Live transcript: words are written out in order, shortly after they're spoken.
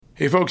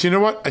Hey folks, you know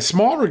what? A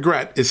small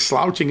regret is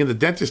slouching in the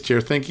dentist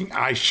chair thinking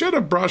I should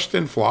have brushed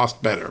and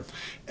flossed better.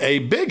 A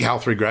big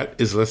health regret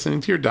is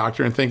listening to your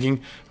doctor and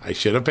thinking I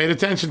should have paid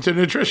attention to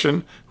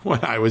nutrition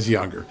when I was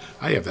younger.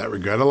 I have that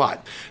regret a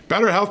lot.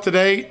 Better health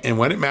today and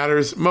when it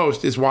matters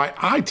most is why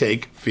I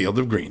take Field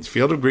of Greens.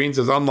 Field of Greens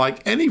is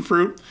unlike any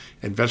fruit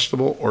and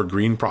vegetable or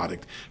green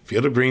product.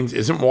 Field of Greens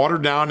isn't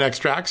watered down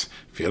extracts.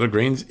 Field of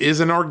Greens is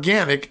an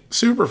organic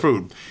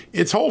superfood.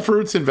 It's whole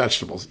fruits and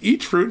vegetables.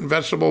 Each fruit and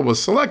vegetable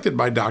was selected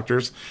by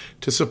doctors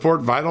to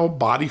support vital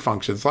body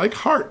functions like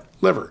heart,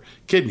 liver,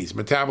 kidneys,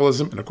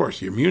 metabolism, and of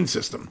course, your immune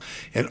system.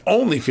 And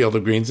only Field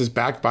of Greens is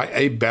backed by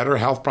a better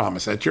health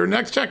promise. At your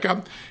next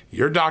checkup,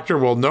 your doctor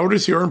will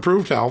notice your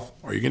improved health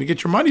or you're going to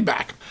get your money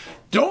back.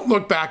 Don't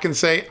look back and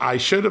say, I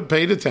should have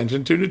paid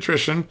attention to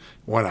nutrition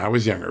when I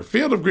was younger.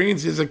 Field of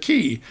Greens is a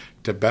key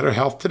to better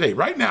health today,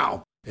 right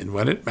now, and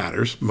when it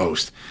matters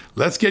most.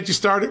 Let's get you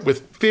started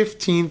with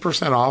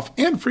 15% off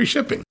and free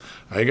shipping.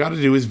 All you got to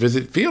do is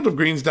visit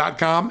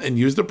fieldofgreens.com and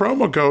use the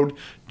promo code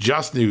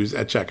JUSTNEWS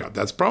at checkout.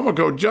 That's promo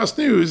code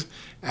JUSTNEWS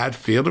at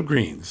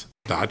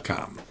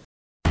fieldofgreens.com.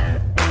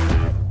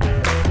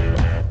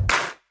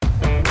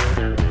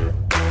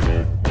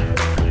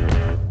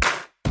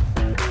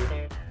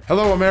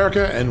 Hello,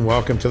 America, and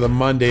welcome to the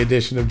Monday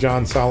edition of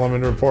John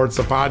Solomon Reports,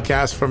 a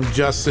podcast from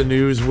Just the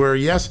News, where,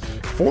 yes,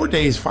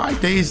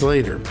 5 days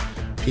later,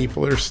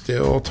 people are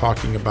still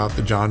talking about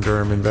the John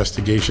Durham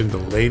investigation, the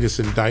latest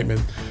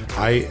indictment.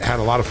 I had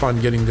a lot of fun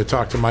getting to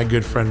talk to my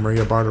good friend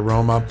Maria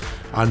Bartiromo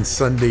on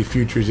Sunday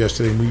Futures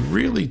yesterday, and we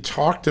really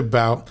talked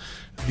about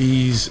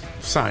these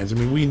signs. I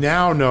mean, we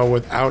now know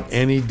without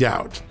any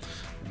doubt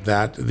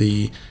that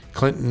the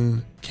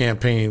Clinton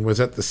campaign was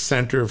at the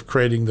center of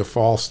creating the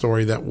false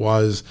story that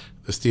was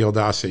the Steele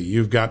dossier.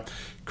 You've got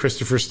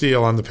Christopher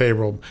Steele on the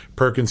payroll,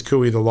 Perkins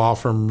Coie, the law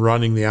firm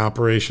running the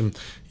operation.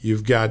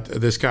 You've got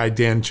this guy,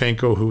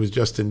 Danchenko, who was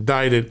just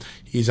indicted.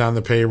 He's on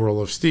the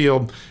payroll of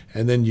Steele.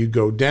 And then you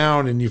go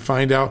down and you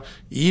find out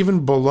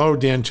even below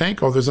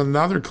Danchenko, there's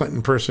another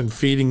Clinton person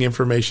feeding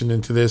information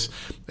into this,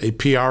 a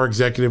PR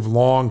executive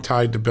long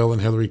tied to Bill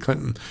and Hillary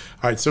Clinton.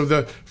 All right, so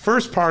the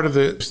first part of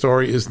the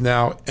story is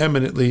now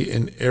eminently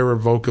and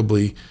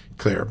irrevocably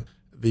clear.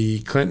 The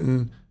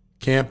Clinton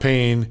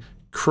campaign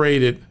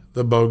created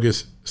the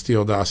bogus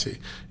Steele dossier.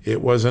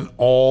 It was an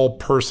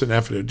all-person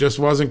effort. It just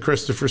wasn't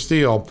Christopher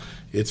Steele.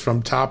 It's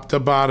from top to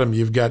bottom.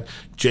 You've got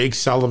Jake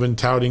Sullivan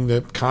touting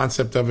the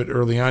concept of it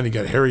early on. You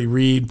got Harry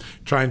Reid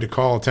trying to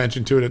call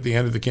attention to it at the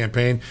end of the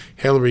campaign.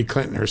 Hillary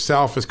Clinton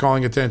herself is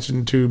calling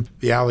attention to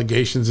the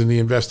allegations in the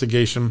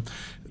investigation.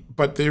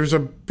 But there's a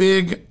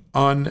big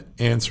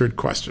unanswered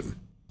question,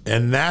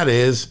 and that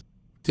is,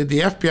 did the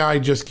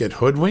FBI just get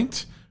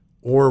hoodwinked,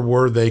 or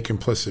were they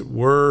complicit?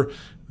 Were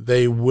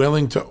they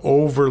willing to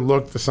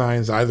overlook the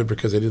signs either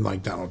because they didn't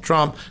like Donald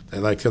Trump, they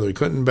liked Hillary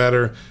Clinton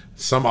better,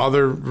 some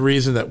other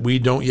reason that we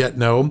don't yet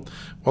know?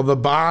 Well, the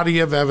body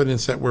of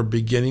evidence that we're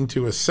beginning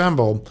to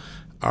assemble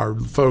are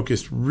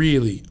focused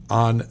really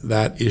on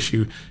that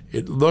issue.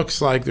 It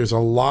looks like there's a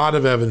lot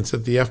of evidence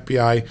that the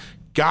FBI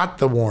got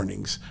the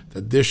warnings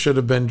that this should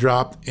have been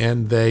dropped,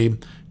 and they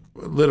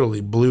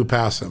literally blew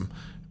past them.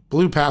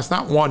 Blew past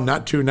not one,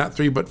 not two, not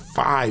three, but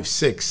 5,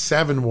 6,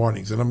 7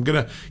 warnings. And I'm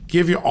going to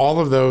give you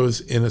all of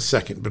those in a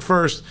second. But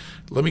first,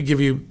 let me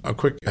give you a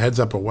quick heads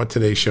up of what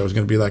today's show is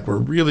going to be like. We're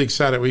really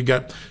excited. We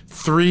got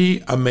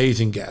 3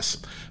 amazing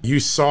guests. You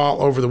saw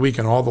over the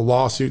weekend all the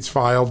lawsuits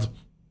filed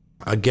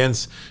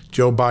against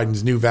Joe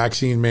Biden's new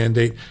vaccine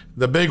mandate.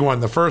 The big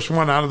one, the first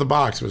one out of the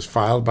box, was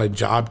filed by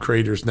Job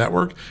Creators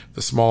Network,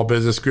 the small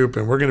business group.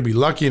 And we're going to be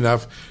lucky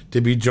enough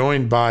to be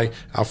joined by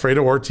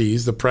Alfredo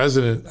Ortiz, the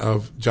president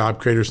of Job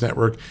Creators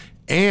Network,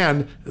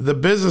 and the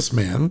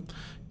businessman,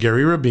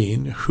 Gary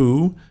Rabin,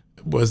 who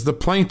was the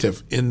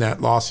plaintiff in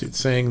that lawsuit,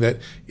 saying that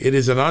it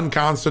is an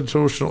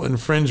unconstitutional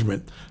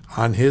infringement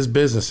on his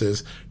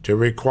businesses to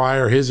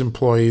require his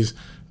employees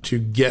to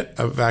get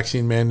a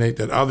vaccine mandate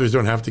that others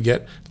don't have to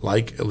get,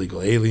 like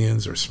illegal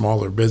aliens or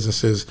smaller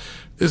businesses.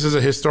 This is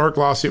a historic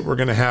lawsuit. We're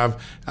going to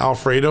have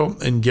Alfredo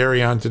and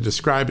Gary on to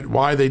describe it,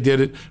 why they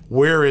did it,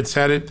 where it's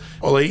headed.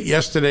 Late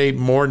yesterday,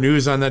 more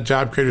news on that.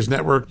 Job Creators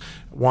Network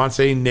wants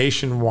a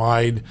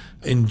nationwide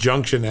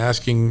injunction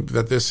asking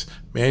that this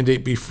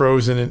mandate be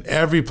frozen in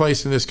every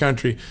place in this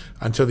country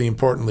until the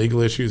important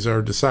legal issues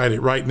are decided.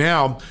 Right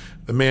now,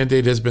 the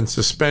mandate has been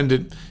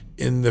suspended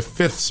in the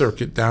Fifth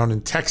Circuit down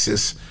in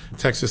Texas,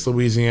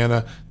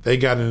 Louisiana. They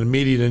got an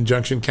immediate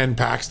injunction. Ken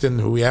Paxton,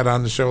 who we had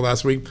on the show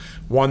last week,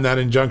 won that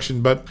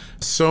injunction, but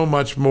so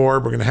much more.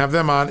 We're going to have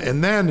them on.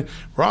 And then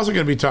we're also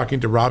going to be talking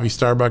to Robbie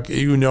Starbuck.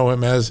 You know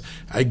him as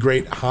a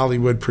great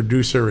Hollywood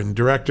producer and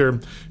director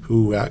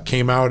who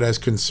came out as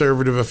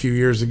conservative a few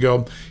years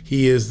ago.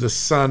 He is the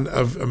son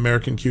of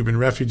Cuban-American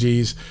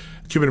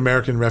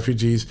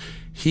refugees.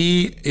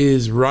 He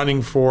is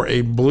running for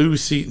a blue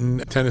seat in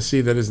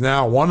Tennessee that is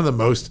now one of the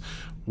most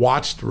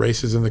watched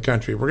races in the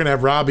country. We're going to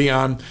have Robbie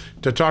on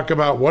to talk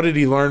about what did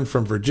he learn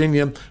from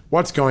Virginia,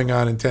 what's going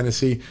on in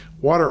Tennessee,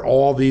 what are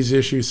all these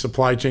issues,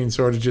 supply chain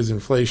shortages,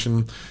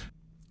 inflation,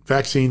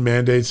 vaccine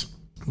mandates.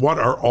 What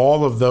are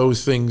all of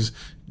those things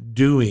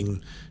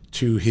doing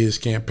to his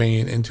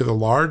campaign and to the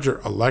larger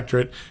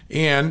electorate?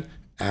 And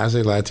as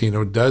a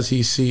Latino, does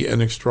he see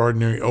an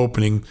extraordinary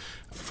opening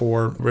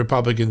for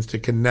Republicans to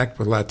connect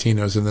with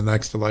Latinos in the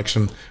next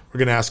election? We're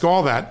going to ask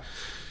all that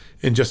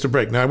in just a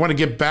break. Now, I want to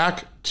get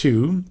back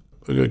to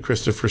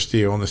Christopher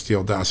Steele and the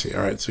Steele dossier.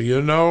 All right, so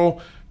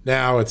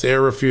now it's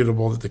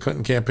irrefutable that the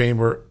Clinton campaign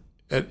were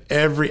at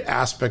every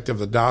aspect of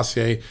the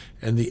dossier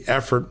and the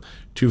effort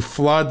to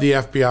flood the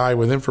FBI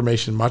with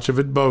information, much of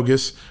it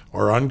bogus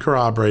or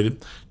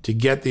uncorroborated, to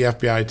get the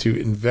FBI to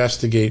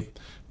investigate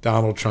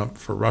Donald Trump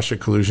for Russia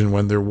collusion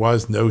when there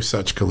was no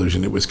such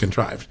collusion. It was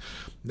contrived.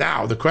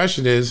 Now, the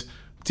question is,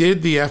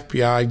 did the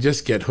FBI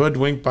just get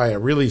hoodwinked by a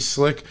really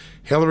slick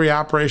Hillary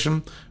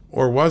operation,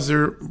 or was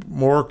there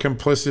more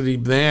complicity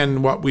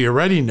than what we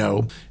already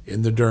know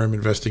in the Durham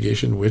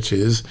investigation, which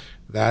is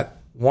that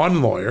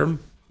one lawyer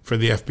for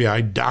the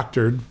FBI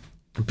doctored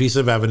a piece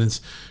of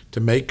evidence to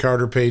make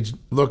Carter Page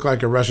look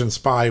like a Russian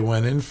spy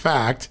when, in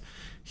fact,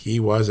 he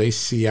was a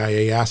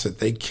CIA asset.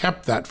 They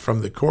kept that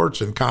from the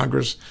courts and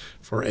Congress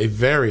for a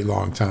very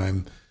long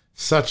time.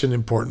 Such an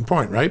important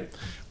point, right?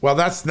 Well,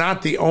 that's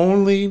not the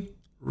only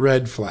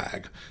red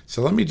flag.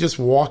 So let me just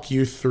walk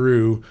you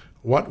through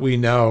what we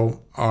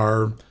know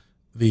are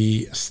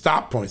the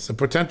stop points, the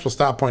potential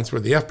stop points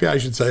where the FBI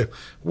should say,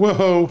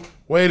 whoa,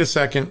 wait a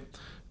second,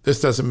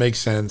 this doesn't make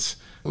sense.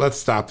 Let's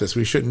stop this.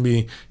 We shouldn't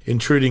be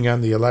intruding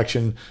on the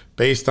election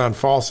based on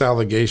false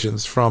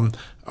allegations from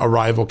a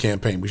rival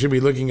campaign. We should be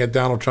looking at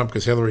Donald Trump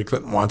because Hillary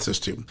Clinton wants us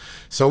to.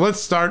 So let's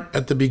start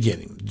at the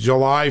beginning.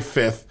 July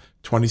 5th,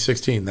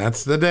 2016.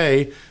 That's the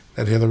day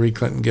that Hillary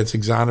Clinton gets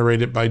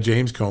exonerated by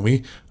James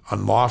Comey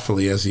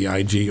unlawfully, as the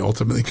IG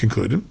ultimately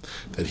concluded,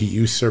 that he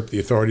usurped the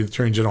authority. The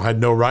Attorney General had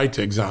no right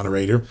to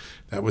exonerate her.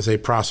 That was a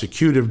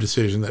prosecutive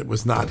decision that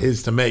was not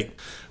his to make.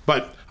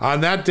 But on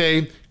that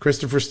day,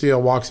 Christopher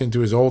Steele walks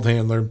into his old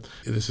handler.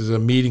 This is a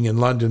meeting in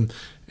London,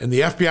 and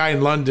the FBI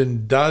in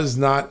London does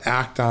not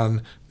act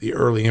on the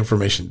early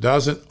information,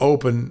 doesn't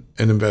open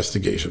an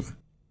investigation.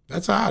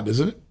 That's odd,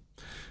 isn't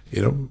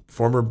it?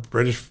 Former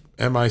British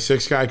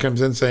MI6 guy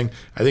comes in saying,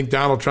 I think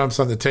Donald Trump's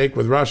on the take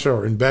with Russia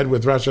or in bed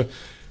with Russia.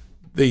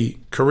 The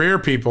career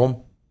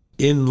people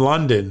in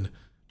London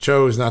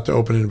chose not to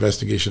open an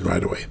investigation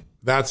right away.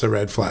 That's a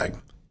red flag.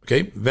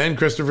 Okay, then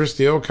Christopher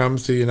Steele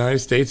comes to the United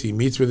States. He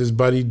meets with his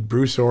buddy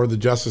Bruce Orr, the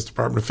Justice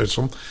Department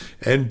official,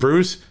 and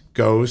Bruce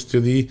goes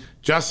to the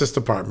Justice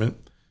Department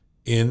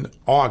in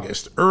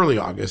August, early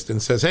August,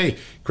 and says, hey,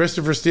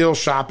 Christopher Steele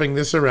shopping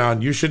this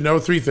around. You should know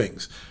three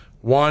things.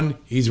 One,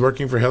 he's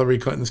working for Hillary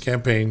Clinton's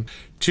campaign.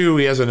 Two,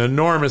 he has an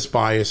enormous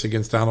bias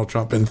against Donald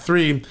Trump. And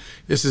three,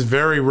 this is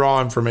very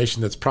raw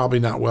information that's probably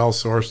not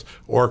well-sourced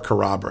or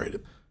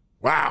corroborated.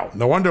 Wow,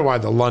 no wonder why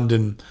the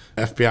London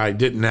FBI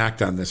didn't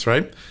act on this,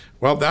 right?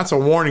 Well, that's a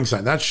warning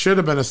sign. That should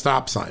have been a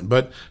stop sign,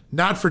 but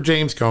not for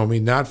James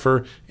Comey, not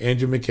for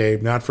Andrew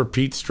McCabe, not for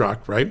Pete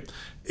Strzok, right?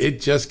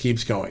 It just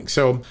keeps going.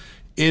 So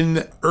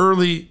in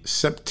early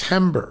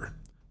September,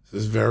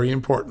 this is very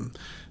important,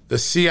 the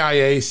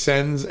CIA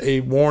sends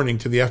a warning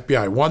to the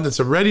FBI, one that's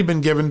already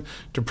been given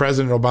to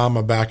President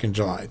Obama back in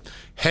July.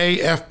 Hey,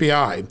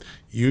 FBI,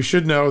 you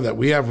should know that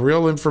we have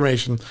real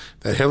information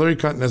that Hillary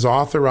Clinton has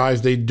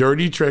authorized a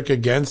dirty trick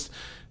against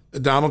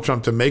Donald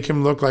Trump to make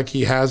him look like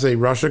he has a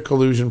Russia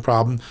collusion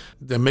problem,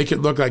 to make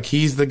it look like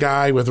he's the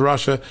guy with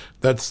Russia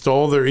that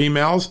stole their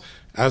emails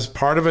as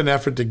part of an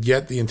effort to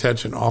get the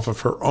attention off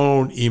of her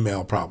own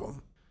email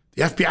problem.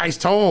 The FBI's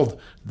told.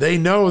 They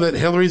know that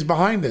Hillary's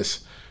behind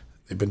this.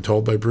 They've been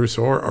told by Bruce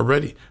Orr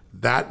already.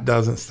 That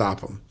doesn't stop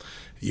them.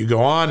 You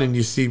go on and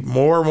you see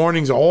more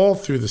warnings all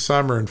through the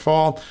summer and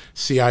fall.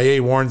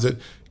 CIA warns that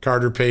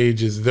Carter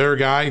Page is their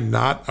guy,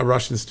 not a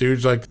Russian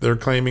stooge like they're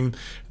claiming.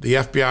 The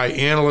FBI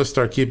analysts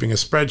are keeping a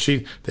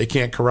spreadsheet. They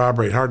can't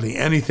corroborate hardly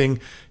anything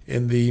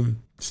in the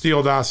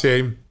Steele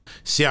dossier.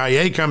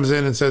 CIA comes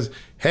in and says,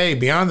 hey,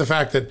 beyond the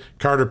fact that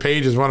Carter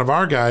Page is one of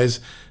our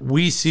guys,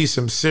 we see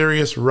some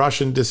serious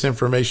Russian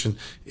disinformation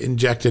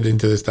injected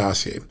into this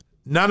dossier.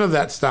 None of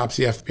that stops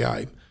the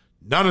FBI.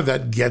 None of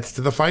that gets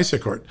to the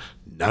FISA court.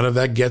 None of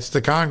that gets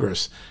to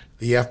Congress.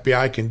 The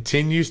FBI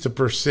continues to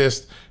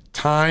persist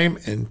time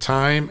and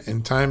time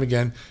and time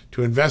again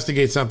to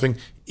investigate something,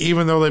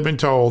 even though they've been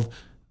told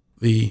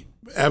the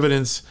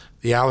evidence,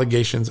 the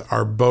allegations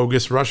are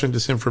bogus, Russian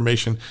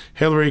disinformation,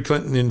 Hillary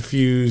Clinton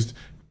infused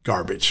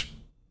garbage.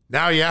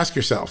 Now you ask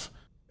yourself,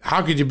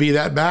 how could you be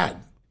that bad?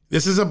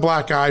 This is a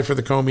black eye for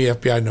the Comey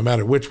FBI, no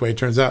matter which way it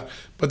turns out.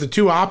 But the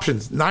two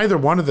options, neither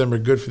one of them are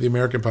good for the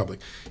American public.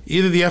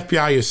 Either the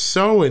FBI is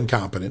so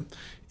incompetent,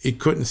 it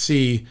couldn't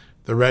see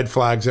the red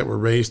flags that were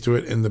raised to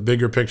it in the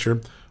bigger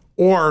picture,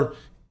 or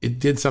it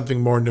did something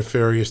more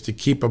nefarious to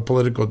keep a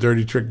political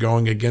dirty trick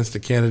going against a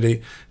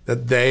candidate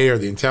that they or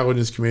the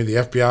intelligence community,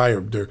 the FBI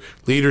or their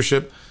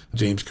leadership,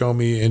 James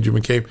Comey, Andrew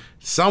McCabe,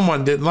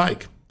 someone didn't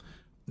like.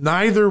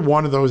 Neither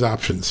one of those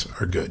options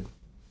are good.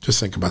 Just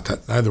think about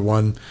that. Neither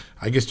one.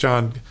 I guess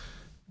John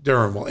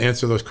Durham will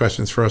answer those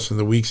questions for us in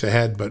the weeks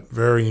ahead, but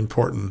very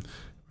important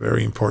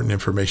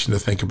information to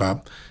think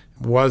about.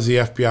 was the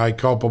FBI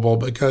culpable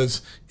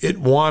because it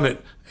wanted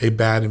a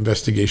bad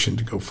investigation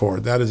to go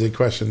forward? That is a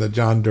question that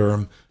John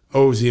Durham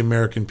owes the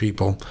American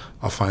people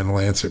a final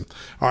answer.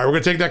 All right, we're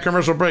going to take that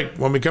commercial break.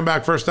 When we come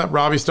back, first up,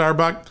 Robbie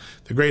Starbuck,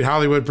 the great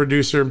Hollywood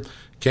producer,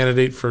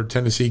 candidate for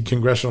Tennessee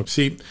congressional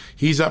seat.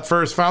 He's up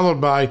first,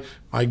 followed by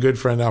my good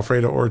friend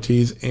Alfredo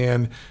Ortiz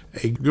and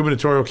a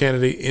gubernatorial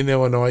candidate in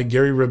Illinois,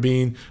 Gary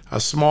Rabin, a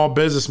small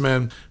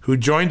businessman who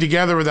joined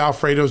together with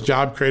Alfredo's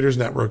Job Creators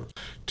Network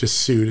to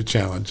sue to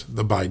challenge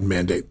the Biden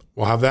mandate.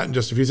 We'll have that in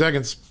just a few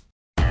seconds.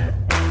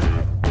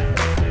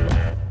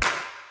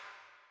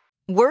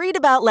 Worried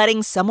about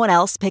letting someone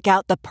else pick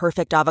out the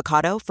perfect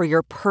avocado for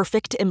your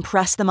perfect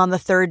impress them on the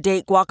third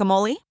date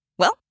guacamole?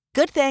 Well,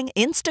 good thing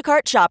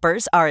Instacart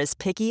shoppers are as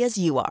picky as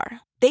you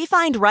are. They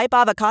find ripe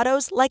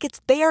avocados like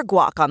it's their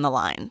guac on the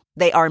line.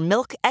 They are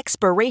milk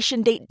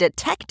expiration date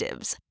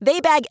detectives.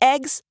 They bag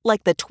eggs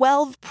like the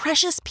 12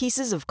 precious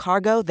pieces of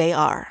cargo they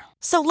are.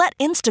 So let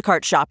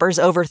Instacart shoppers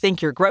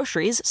overthink your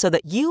groceries so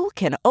that you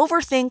can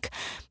overthink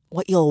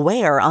what you'll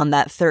wear on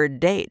that third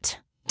date.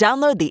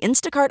 Download the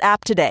Instacart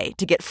app today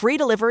to get free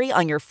delivery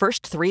on your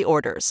first 3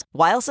 orders,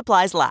 while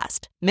supplies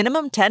last.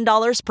 Minimum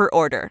 $10 per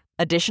order.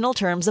 Additional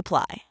terms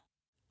apply.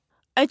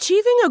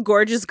 Achieving a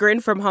gorgeous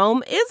grin from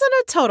home isn't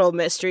a total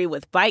mystery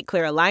with Byte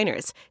Clear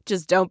aligners.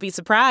 Just don't be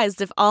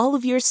surprised if all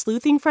of your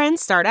sleuthing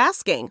friends start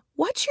asking,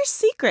 "What's your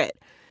secret?"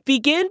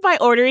 Begin by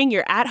ordering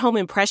your at-home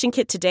impression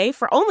kit today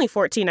for only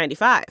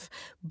 $14.95.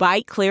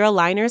 Byte Clear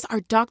aligners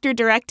are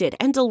doctor-directed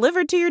and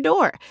delivered to your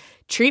door.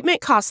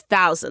 Treatment costs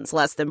thousands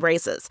less than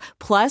braces.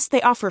 Plus,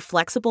 they offer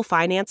flexible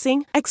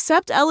financing,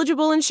 accept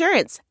eligible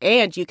insurance,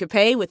 and you can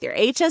pay with your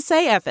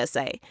HSA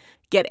FSA.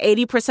 Get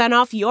 80%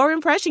 off your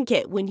impression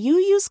kit when you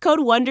use code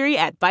WONDERY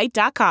at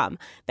Byte.com.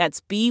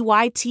 That's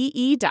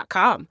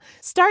BYTE.com.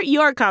 Start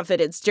your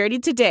confidence journey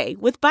today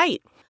with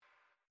Byte.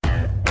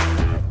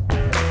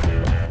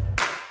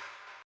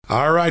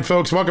 All right,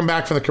 folks, welcome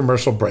back from the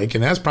commercial break.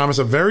 And as promised,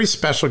 a very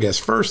special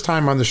guest, first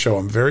time on the show.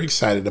 I'm very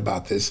excited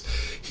about this.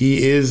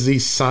 He is the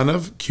son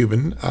of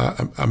Cuban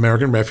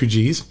American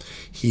refugees.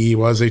 He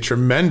was a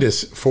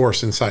tremendous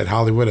force inside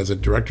Hollywood as a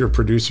director,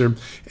 producer,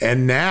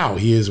 and now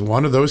he is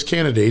one of those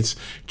candidates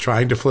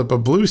trying to flip a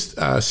blue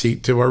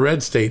seat to a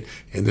red state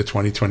in the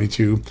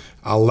 2022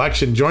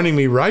 election. Joining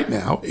me right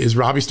now is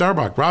Robbie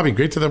Starbuck. Robbie,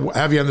 great to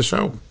have you on the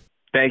show.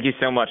 Thank you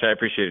so much. I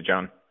appreciate it,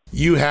 John.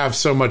 You have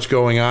so much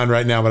going on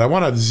right now, but I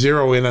want to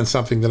zero in on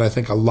something that I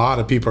think a lot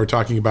of people are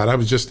talking about. I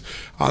was just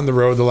on the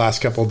road the last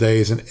couple of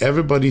days, and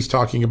everybody's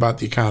talking about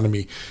the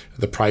economy,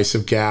 the price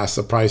of gas,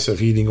 the price of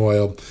heating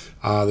oil,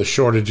 the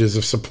shortages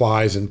of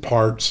supplies and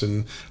parts,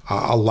 and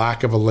a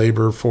lack of a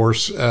labor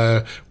force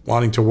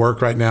wanting to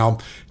work right now.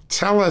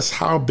 Tell us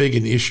how big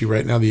an issue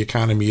right now the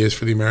economy is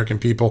for the American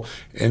people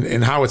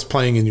and how it's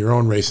playing in your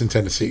own race in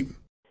Tennessee.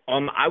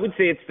 I would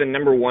say it's the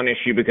number one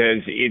issue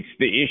because it's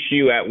the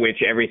issue at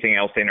which everything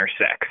else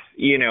intersects.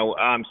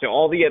 So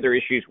all the other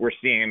issues we're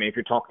seeing, I mean, if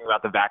you're talking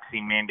about the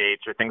vaccine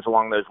mandates or things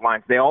along those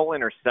lines, they all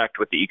intersect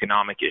with the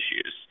economic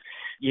issues.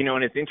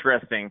 And it's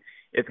interesting.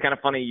 It's kind of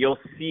funny. You'll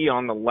see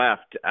on the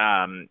left,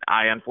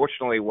 I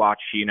unfortunately watch,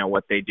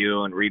 what they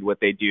do and read what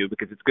they do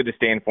because it's good to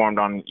stay informed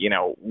on,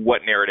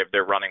 what narrative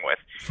they're running with.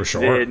 For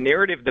sure. The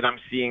narrative that I'm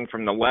seeing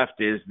from the left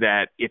is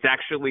that it's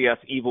actually us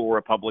evil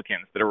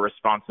Republicans that are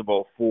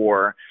responsible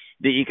for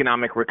the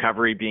economic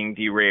recovery being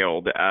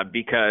derailed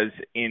because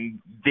in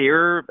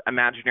their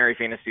imaginary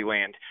fantasy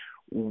land,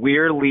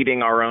 we're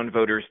leading our own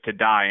voters to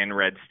die in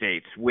red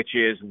states, which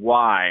is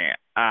why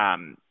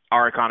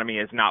our economy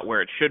is not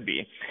where it should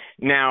be.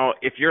 Now,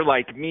 if you're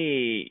like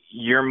me,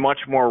 you're much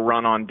more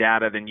run on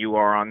data than you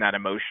are on that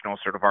emotional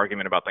sort of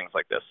argument about things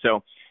like this.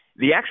 So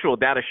the actual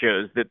data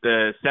shows that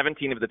the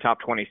 17 of the top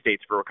 20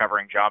 states for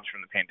recovering jobs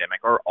from the pandemic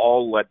are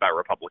all led by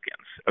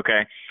Republicans.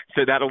 Okay.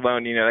 So that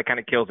alone, that kind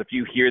of kills. If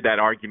you hear that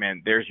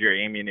argument, there's your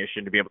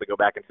ammunition to be able to go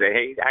back and say,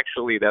 hey,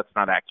 actually, that's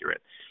not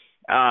accurate.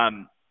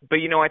 But,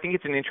 I think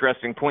it's an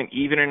interesting point.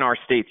 Even in our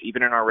states,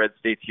 even in our red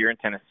states here in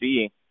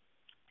Tennessee,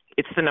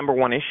 it's the number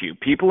one issue.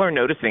 People are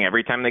noticing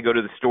every time they go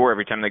to the store,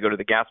 every time they go to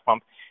the gas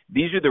pump.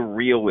 These are the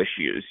real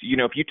issues.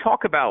 If you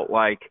talk about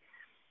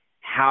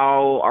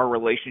how our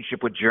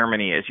relationship with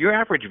Germany is, your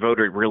average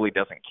voter really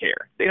doesn't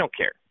care. They don't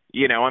care.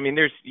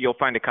 You'll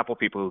find a couple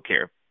people who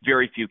care.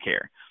 Very few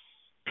care.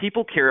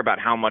 People care about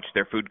how much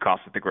their food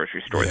costs at the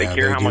grocery store. Yeah, they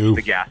care how do. much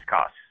the gas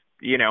costs.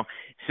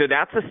 So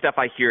that's the stuff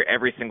I hear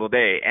every single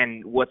day.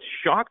 And what's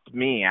shocked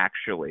me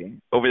actually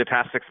over the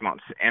past 6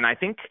 months, and I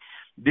think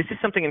this is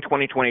something in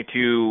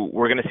 2022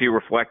 we're going to see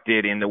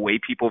reflected in the way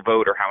people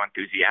vote or how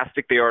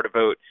enthusiastic they are to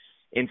vote.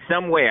 In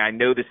some way, I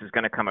know this is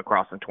going to come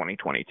across in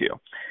 2022.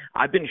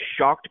 I've been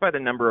shocked by the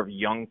number of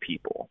young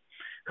people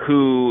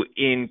who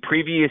in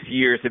previous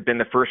years have been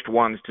the first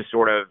ones to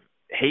sort of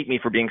hate me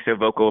for being so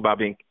vocal about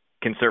being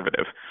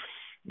conservative.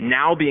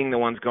 Now being the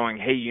ones going,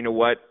 hey, you know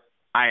what?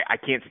 I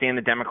can't stand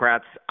the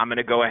Democrats. I'm going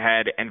to go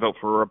ahead and vote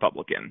for a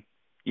Republican.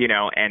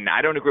 And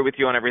I don't agree with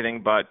you on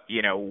everything, but,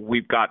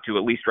 we've got to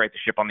at least right the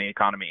ship on the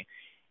economy.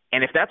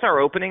 And if that's our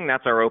opening,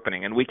 that's our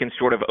opening. And we can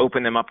sort of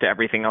open them up to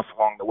everything else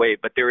along the way.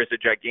 But there is a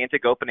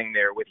gigantic opening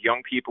there with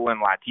young people and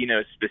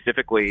Latinos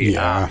specifically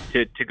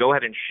to go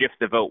ahead and shift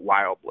the vote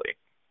wildly.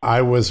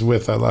 I was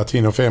with a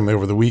Latino family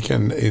over the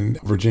weekend in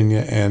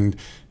Virginia, and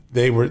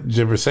they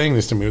were saying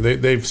this to me.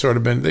 They've sort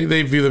of been,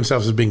 they view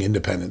themselves as being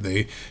independent.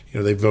 They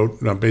vote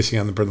basically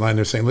on the party line.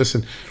 They're saying,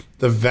 listen,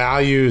 the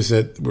values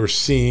that we're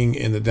seeing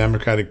in the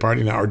Democratic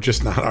Party now are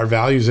just not our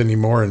values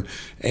anymore.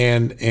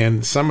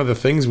 And some of the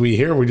things we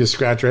hear, we just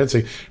scratch our heads,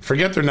 say,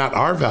 forget they're not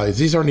our values.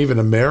 These aren't even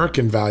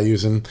American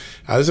values. And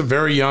this is a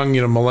very young,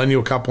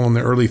 millennial couple in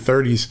their early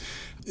 30s.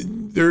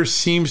 There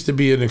seems to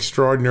be an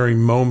extraordinary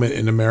moment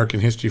in American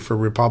history for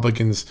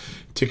Republicans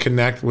to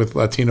connect with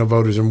Latino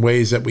voters in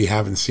ways that we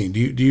haven't seen.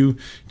 Do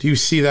you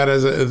see that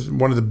as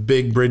one of the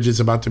big bridges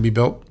about to be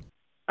built?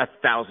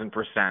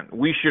 1,000%.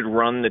 We should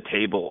run the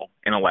table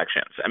in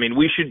elections. I mean,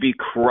 we should be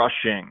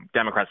crushing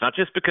Democrats, not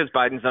just because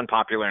Biden's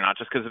unpopular, not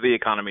just because of the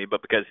economy,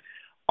 but because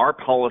our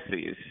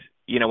policies,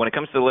 when it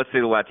comes to, let's say,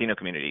 the Latino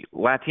community,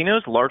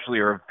 Latinos largely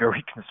are a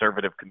very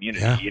conservative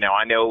community. Yeah.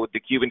 I know the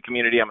Cuban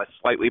community, I'm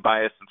slightly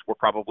biased since we're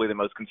probably the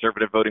most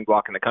conservative voting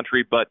bloc in the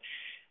country, but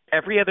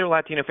every other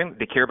Latino family,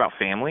 they care about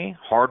family,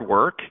 hard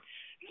work,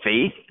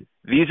 faith.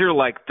 These are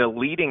like the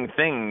leading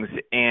things,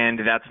 and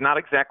that's not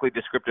exactly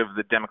descriptive of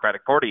the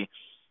Democratic Party.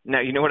 Now,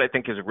 you know what I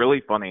think is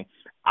really funny?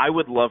 I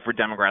would love for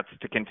Democrats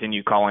to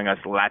continue calling us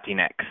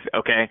Latinx,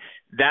 okay?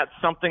 That's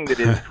something that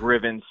has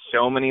driven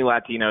so many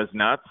Latinos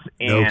nuts,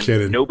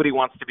 and nobody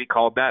wants to be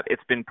called that.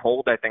 It's been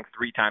polled, I think,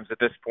 3 times at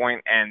this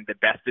point, and the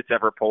best it's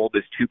ever polled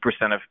is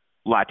 2% of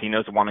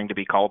Latinos wanting to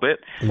be called it.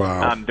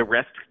 Wow. The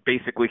rest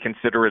basically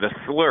consider it a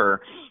slur,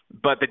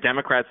 but the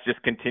Democrats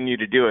just continue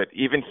to do it.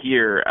 Even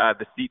here,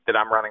 the seat that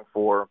I'm running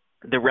for,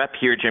 the rep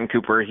here, Jim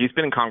Cooper, he's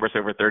been in Congress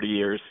over 30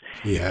 years,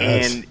 yes.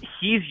 And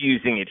he's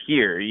using it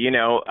here,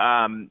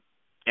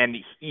 and,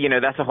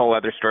 that's a whole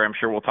other story I'm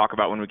sure we'll talk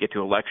about when we get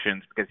to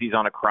elections because he's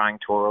on a crying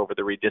tour over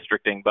the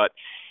redistricting. But,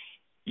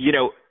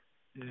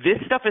 this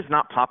stuff is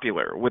not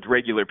popular with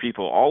regular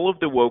people. All of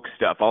the woke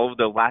stuff, all of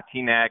the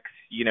Latinx,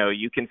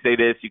 you can say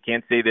this, you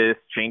can't say this,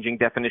 changing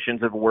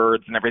definitions of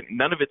words and everything.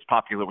 None of it's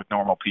popular with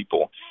normal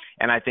people.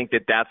 And I think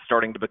that that's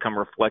starting to become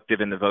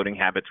reflective in the voting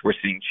habits we're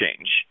seeing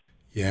change.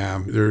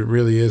 Yeah, there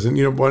really is. And,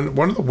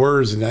 one of the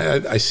words, and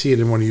I see it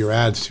in one of your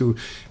ads too,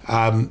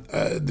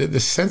 the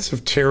sense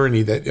of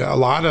tyranny that a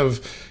lot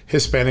of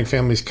Hispanic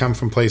families come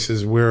from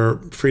places where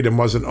freedom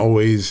wasn't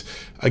always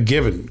a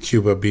given,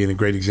 Cuba being a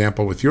great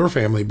example with your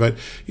family. But,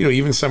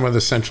 even some of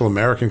the Central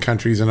American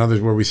countries and others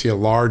where we see a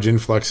large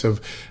influx of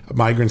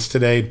migrants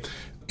today.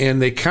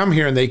 And they come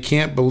here and they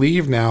can't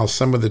believe now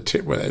some of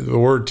the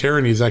word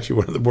tyranny is actually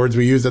one of the words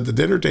we use at the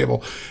dinner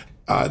table.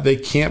 They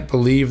can't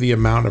believe the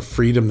amount of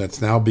freedom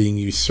that's now being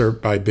usurped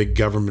by big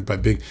government, I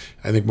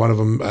think one of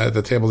them at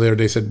the table the other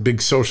day said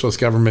big socialist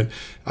government,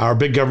 or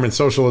big government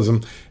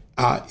socialism.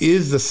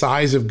 Is the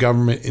size of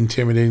government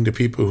intimidating to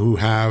people who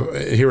have,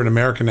 here in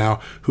America now,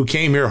 who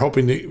came here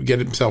hoping to get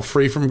himself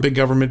free from big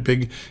government,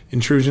 big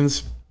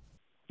intrusions?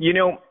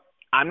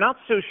 I'm not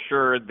so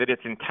sure that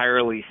it's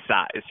entirely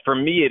size. For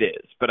me, it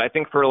is. But I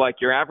think for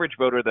your average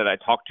voter that I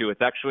talk to,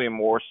 it's actually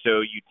more so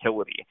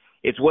utility.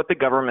 It's what the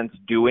government's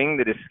doing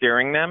that is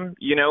scaring them,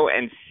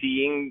 and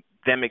seeing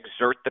them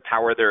exert the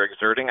power they're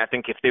exerting. I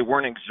think if they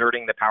weren't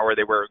exerting the power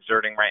they were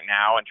exerting right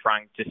now and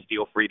trying to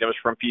steal freedoms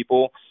from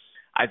people,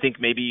 I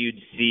think maybe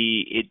you'd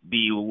see it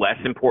be less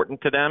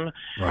important to them.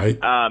 Right.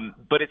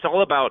 But it's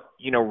all about,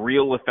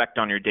 real effect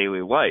on your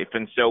daily life.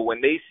 And so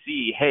when they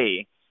see,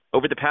 hey,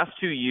 over the past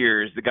 2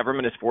 years, the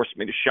government has forced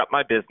me to shut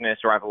my business,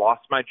 or I've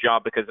lost my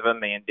job because of a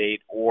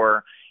mandate,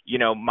 or,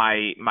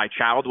 my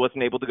child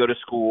wasn't able to go to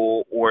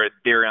school, or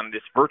they're in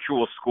this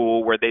virtual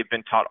school where they've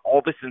been taught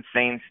all this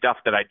insane stuff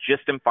that I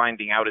just am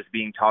finding out is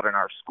being taught in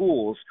our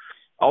schools.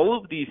 All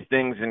of these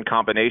things in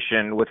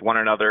combination with one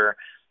another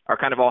are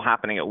kind of all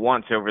happening at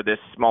once over this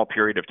small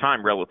period of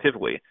time,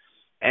 relatively.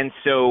 And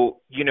so,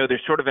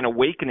 there's sort of an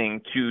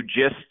awakening to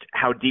just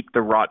how deep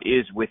the rot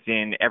is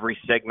within every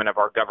segment of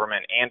our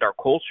government and our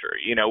culture.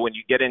 When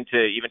you get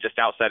into even just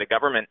outside of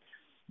government,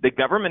 the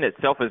government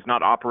itself is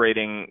not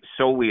operating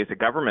solely as a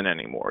government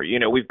anymore.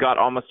 We've got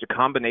almost a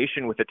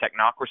combination with the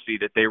technocracy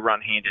that they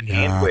run hand in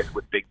hand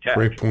with big tech.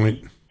 Great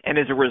point. And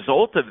as a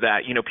result of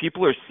that,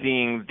 people are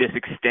seeing this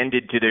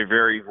extended to their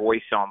very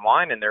voice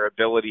online and their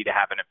ability to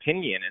have an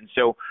opinion. And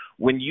so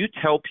when you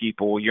tell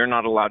people you're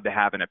not allowed to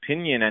have an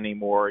opinion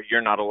anymore,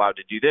 you're not allowed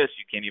to do this,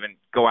 you can't even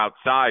go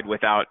outside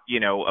without,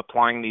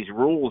 applying these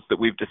rules that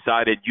we've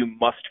decided you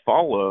must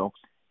follow,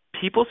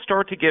 people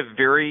start to get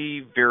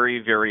very, very,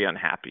 very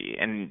unhappy.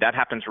 And that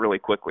happens really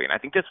quickly. And I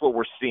think that's what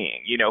we're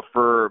seeing.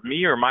 For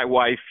me or my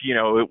wife,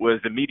 it was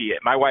immediate.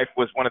 My wife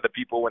was one of the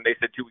people when they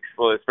said 2 weeks,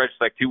 well,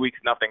 especially 2 weeks,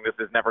 nothing, this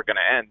is never going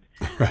to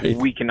end. Right.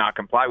 We cannot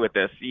comply with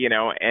this,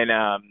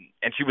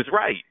 and she was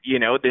right.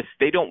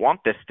 They don't want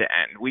this to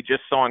end. We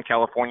just saw in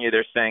California,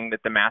 they're saying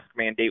that the mask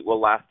mandate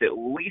will last at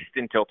least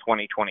until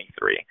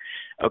 2023.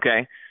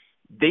 Okay.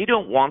 They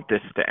don't want this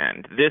to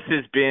end. This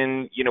has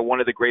been, one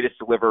of the greatest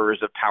deliverers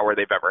of power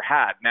they've ever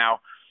had.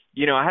 Now,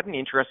 I had an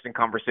interesting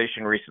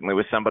conversation recently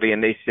with somebody,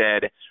 and they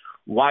said,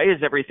 why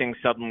is everything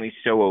suddenly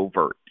so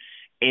overt?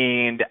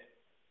 And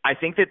I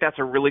think that that's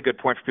a really good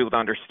point for people to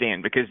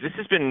understand, because this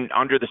has been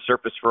under the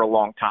surface for a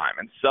long time,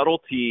 and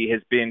subtlety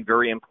has been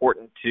very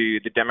important to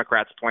the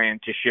Democrats' plan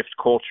to shift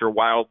culture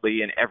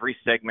wildly in every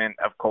segment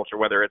of culture,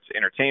 whether it's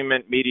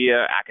entertainment,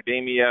 media,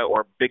 academia,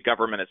 or big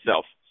government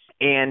itself.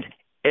 And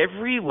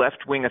every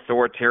left-wing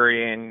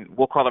authoritarian,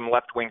 we'll call them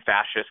left-wing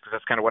fascists, because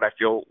that's kind of what I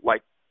feel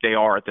like they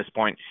are at this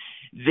point,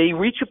 they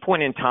reach a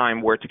point in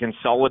time where to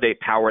consolidate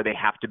power, they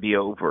have to be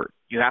overt.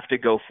 You have to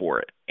go for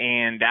it.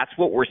 And that's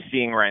what we're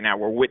seeing right now.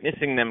 We're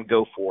witnessing them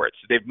go for it.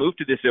 So they've moved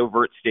to this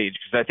overt stage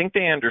because I think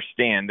they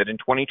understand that in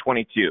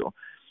 2022,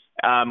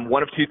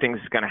 one of two things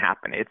is going to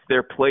happen. It's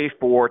their play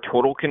for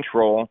total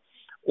control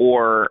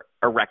or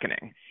a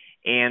reckoning.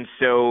 And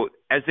so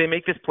as they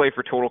make this play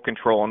for total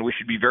control, and we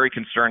should be very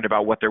concerned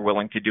about what they're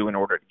willing to do in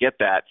order to get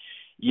that,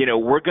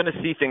 we're going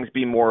to see things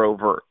be more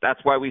overt.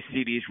 That's why we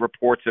see these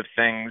reports of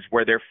things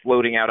where they're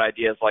floating out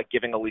ideas like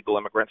giving illegal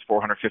immigrants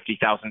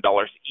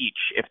 $450,000 each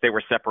if they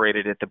were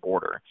separated at the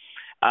border.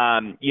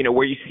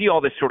 Where you see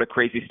all this sort of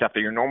crazy stuff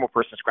that your normal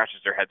person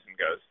scratches their heads and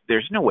goes,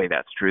 there's no way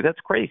that's true. That's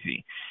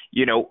crazy.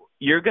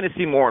 You're going to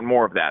see more and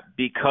more of that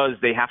because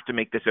they have to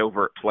make this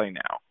overt play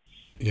now.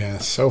 Yeah,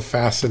 so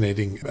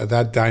fascinating,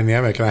 that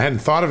dynamic. And I hadn't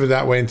thought of it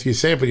that way until you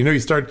say it. But, you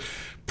start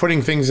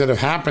putting things that have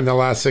happened the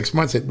last 6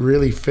 months, it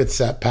really fits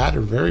that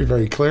pattern very,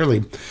 very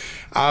clearly.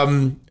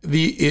 In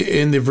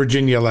the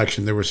Virginia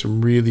election, there were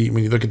some really,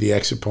 when you look at the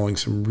exit polling,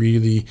 some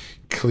really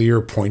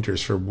clear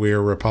pointers for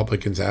where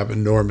Republicans have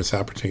enormous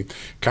opportunity.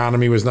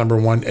 Economy was number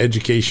one,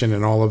 education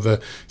and all of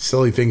the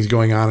silly things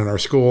going on in our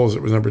schools,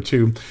 it was number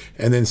two,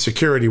 and then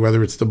security,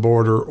 whether it's the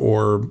border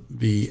or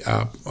the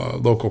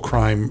local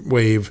crime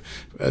wave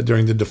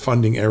during the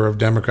defunding era of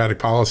Democratic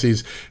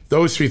policies.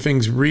 Those three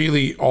things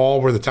really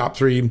all were the top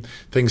three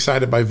things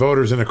cited by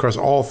voters, and across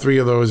all three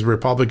of those,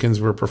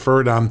 Republicans were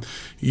preferred on.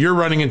 You're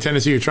running in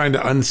Tennessee, you're trying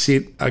to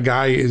unseat a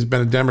guy who's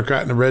been a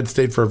Democrat in a red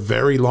state for a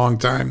very long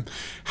time.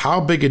 How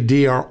big a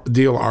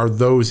deal are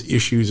those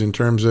issues in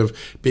terms of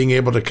being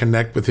able to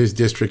connect with his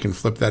district and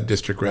flip that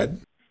district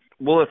red?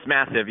 Well, it's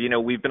massive.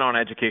 We've been on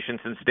education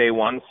since day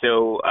one,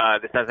 so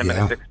this hasn't been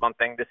a 6-month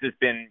thing. This has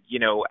been,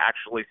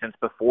 actually since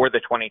before the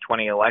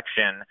 2020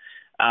 election,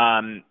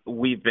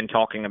 we've been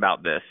talking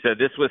about this. So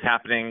this was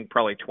happening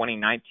probably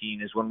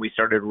 2019 is when we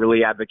started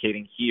really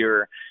advocating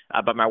here.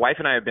 But my wife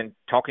and I have been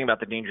talking about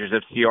the dangers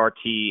of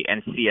CRT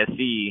and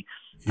CSE,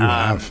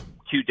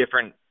 two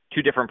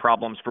different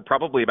problems for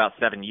probably about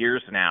 7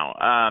 years now,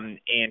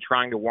 and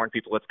trying to warn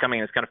people it's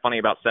coming. It's kind of funny,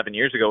 about 7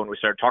 years ago when we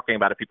started talking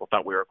about it, people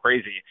thought we were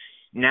crazy.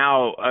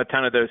 Now, a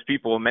ton of those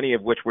people, many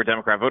of which were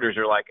Democrat voters,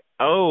 are like,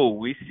 oh,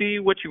 we see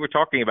what you were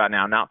talking about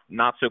now,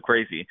 not so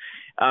crazy.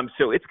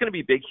 So it's going to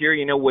be big here.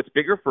 What's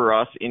bigger for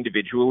us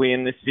individually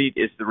in this seat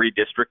is the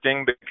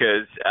redistricting,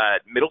 because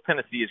Middle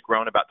Tennessee has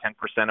grown about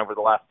 10% over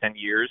the last 10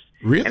 years.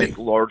 Really? And it's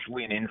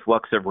largely an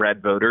influx of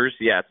red voters.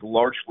 Yeah, it's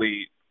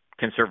largely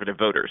conservative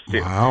voters too.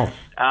 Wow.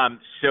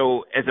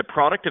 So as a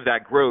product of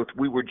that growth,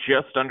 we were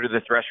just under the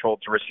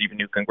threshold to receive a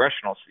new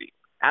congressional seat.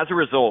 As a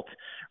result,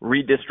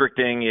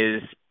 redistricting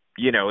is,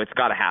 it's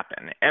got to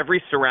happen.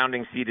 Every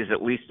surrounding seat is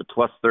at least a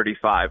plus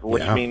 35,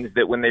 which means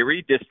that when they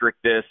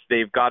redistrict this,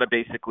 they've got to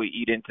basically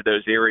eat into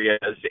those areas.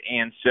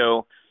 And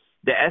so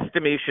the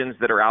estimations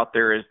that are out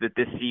there is that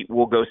this seat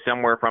will go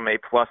somewhere from a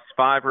plus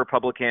 5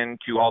 Republican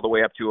to all the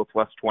way up to a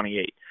plus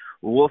 28.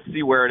 We'll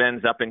see where it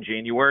ends up in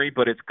January,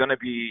 but it's going to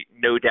be,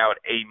 no doubt,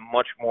 a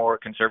much more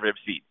conservative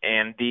seat.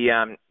 And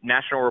the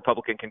National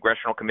Republican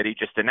Congressional Committee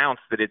just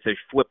announced that it's a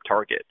flip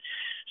target.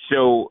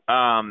 So,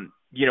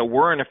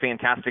 we're in a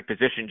fantastic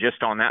position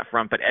just on that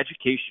front, but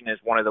education is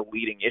one of the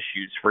leading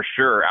issues for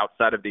sure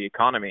outside of the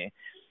economy.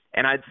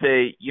 And I'd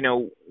say,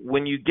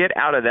 when you get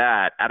out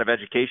of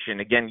education,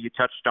 again, you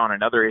touched on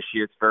another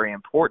issue that's very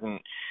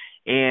important.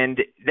 And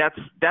that's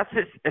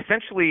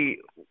essentially,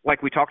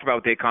 like we talked about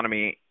with the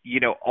economy,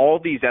 all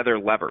these other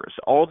levers,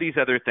 all these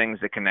other things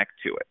that connect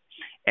to it.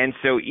 And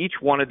so each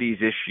one of these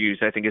issues,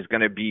 I think, is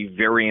going to be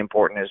very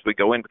important as we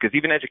go in, because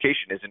even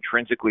education is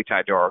intrinsically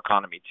tied to our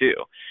economy too.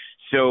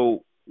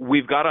 So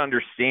we've got to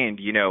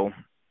understand,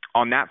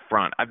 on that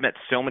front, I've met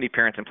so many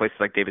parents in places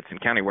like Davidson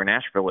County, where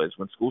Nashville is,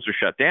 when schools are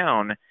shut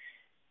down,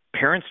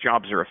 parents'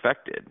 jobs are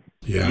affected,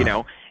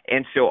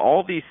 and so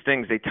all these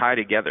things, they tie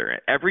together.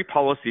 Every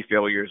policy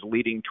failure is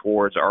leading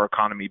towards our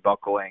economy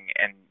buckling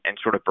and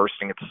sort of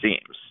bursting at the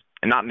seams,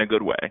 and not in a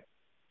good way.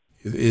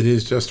 It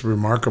is just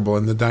remarkable.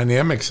 And the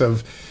dynamics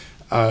of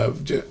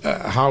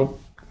how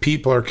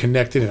people are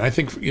connected. And I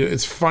think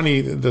it's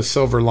funny, the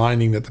silver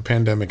lining that the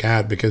pandemic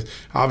had, because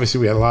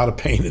obviously we had a lot of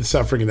pain and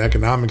suffering and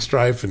economic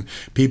strife, and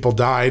people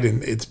died,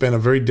 and it's been a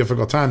very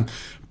difficult time.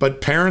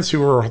 But parents who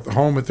were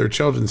home with their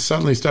children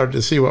suddenly started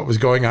to see what was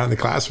going on in the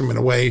classroom in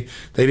a way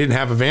they didn't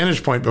have a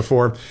vantage point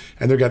before.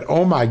 And they're going,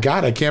 oh my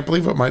God, I can't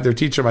believe what they're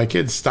teaching my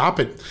kids. Stop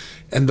it.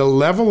 and the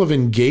level of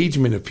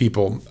engagement of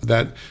people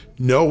that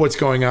know what's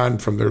going on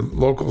from their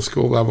local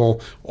school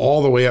level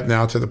all the way up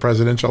now to the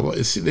presidential,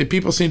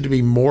 people seem to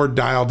be more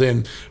dialed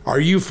in. Are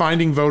you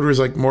finding voters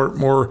like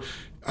more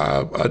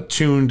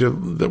attuned to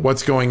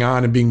what's going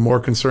on and being more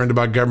concerned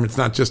about government? It's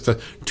not just a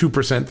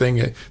 2%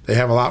 thing. They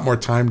have a lot more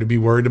time to be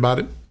worried about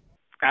it.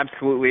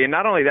 Absolutely. And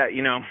not only that,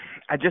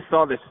 I just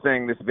saw this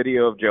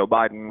video of Joe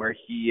Biden where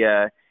he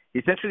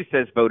essentially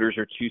says voters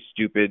are too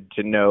stupid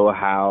to know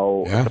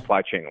how a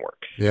supply chain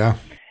works. Yeah.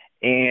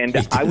 And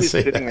I was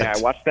sitting there. I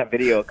watched that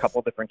video a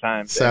couple different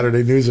times.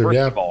 Saturday Newser,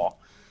 yeah.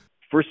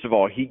 First of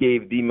all, he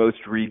gave the most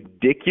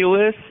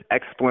ridiculous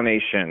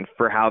explanation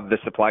for how the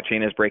supply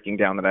chain is breaking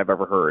down that I've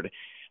ever heard.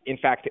 In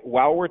fact,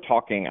 while we're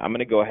talking, I'm going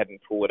to go ahead and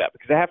pull it up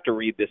because I have to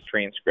read this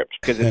transcript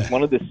because it's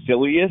one of the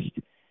silliest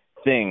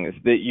things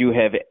that you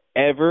have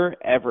ever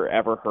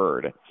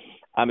heard.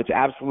 It's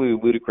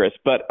absolutely ludicrous.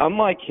 But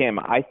unlike him,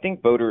 I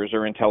think voters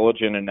are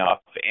intelligent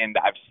enough, and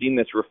I've seen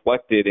this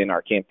reflected in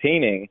our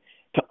campaigning,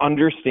 to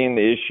understand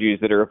the issues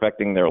that are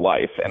affecting their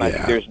life. And I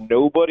think there's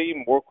nobody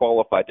more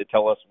qualified to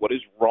tell us what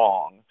is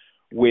wrong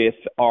with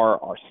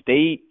our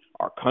state,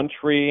 our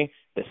country,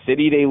 the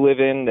city they live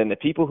in, than the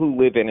people who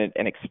live in it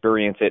and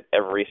experience it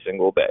every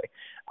single day.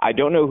 I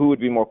don't know who would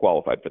be more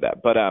qualified for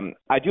that, but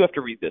I do have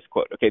to read this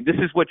quote. Okay, this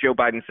is what Joe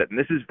Biden said, and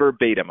this is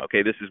verbatim.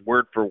 Okay, this is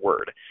word for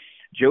word.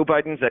 Joe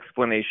Biden's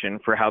explanation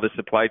for how the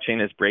supply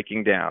chain is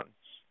breaking down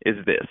is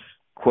this,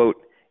 quote,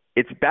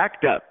 "It's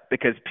backed up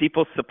because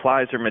people's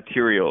supplies are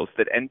materials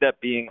that end up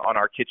being on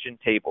our kitchen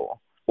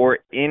table or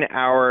in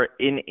our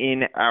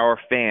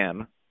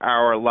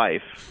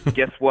life.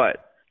 Guess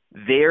what?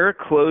 They're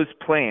closed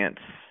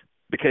plants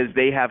because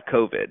they have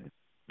COVID."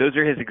 Those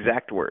are his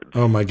exact words.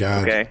 Oh my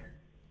God. Okay.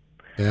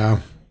 Yeah.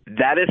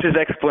 That is his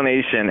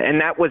explanation. And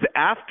that was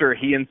after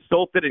he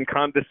insulted and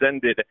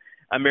condescended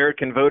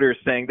American voters,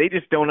 saying they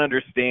just don't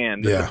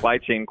understand the supply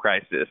chain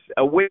crisis.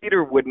 A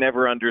waiter would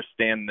never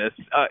understand this.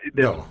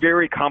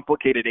 Very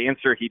complicated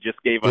answer he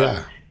just gave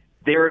us.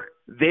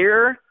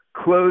 They're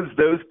closed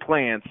those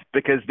plants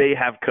because they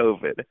have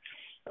COVID.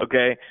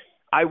 Okay.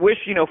 I wish,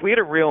 if we had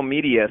a real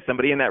media,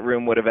 somebody in that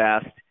room would have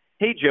asked,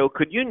 "Hey, Joe,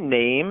 could you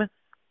name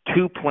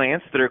 2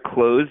 plants that are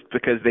closed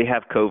because they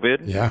have COVID?"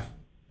 Yeah.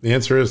 The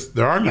answer is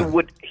there are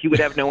none. He would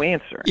have no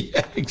answer.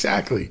 Yeah,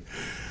 exactly.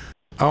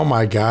 Oh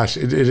my gosh,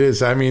 it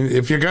is. I mean,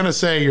 if you're going to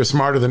say you're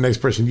smarter than the next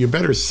person, you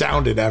better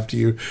sound it after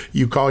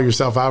you call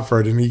yourself out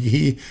for it. And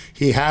he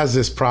has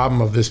this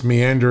problem of this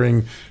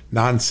meandering,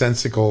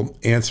 nonsensical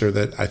answer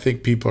that I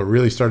think people are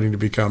really starting to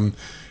become.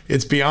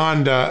 It's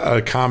beyond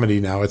a comedy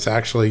now. It's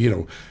actually,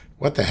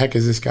 what the heck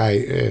is this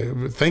guy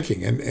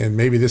thinking? And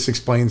maybe this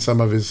explains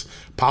some of his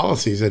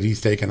policies that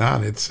he's taken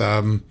on.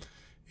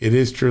 It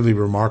is truly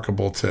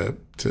remarkable to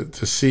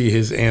see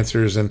his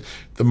answers, and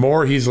the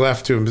more he's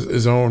left to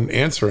his own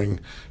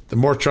answering, the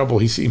more trouble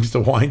he seems to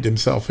wind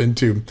himself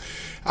into.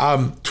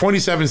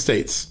 27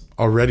 states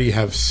already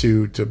have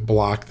sued to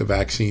block the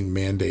vaccine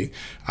mandate.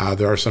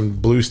 There are some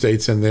blue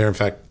states in there. In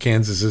fact,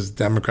 Kansas's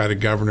Democratic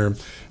governor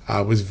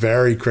was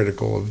very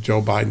critical of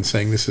Joe Biden,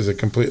 saying this is a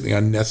completely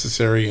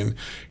unnecessary and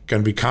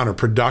going to be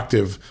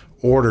counterproductive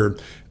order.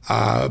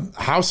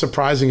 How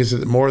surprising is it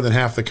that more than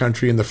half the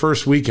country in the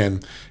first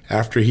weekend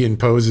after he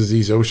imposes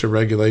these OSHA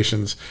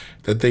regulations,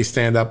 that they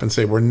stand up and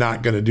say, we're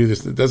not going to do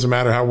this. It doesn't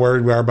matter how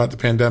worried we are about the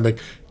pandemic.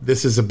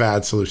 This is a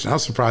bad solution. How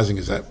surprising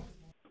is that?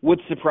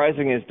 What's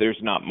surprising is there's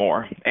not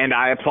more. And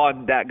I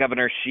applaud that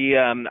governor.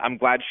 I'm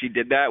glad she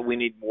did that. We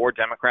need more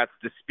Democrats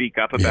to speak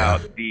up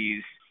about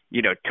these,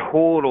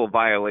 total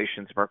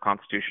violations of our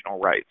constitutional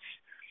rights.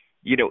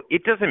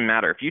 It doesn't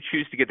matter. If you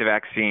choose to get the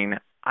vaccine,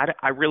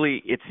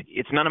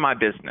 it's none of my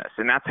business.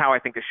 And that's how I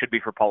think it should be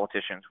for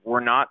politicians.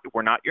 We're not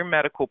your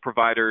medical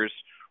providers.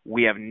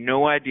 We have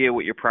no idea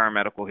what your prior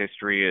medical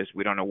history is.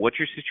 We don't know what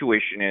your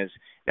situation is.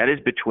 That is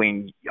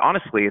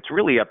honestly, it's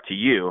really up to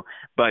you.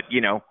 But,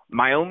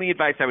 my only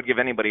advice I would give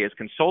anybody is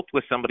consult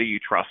with somebody you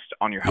trust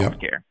on your health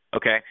care.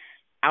 Okay.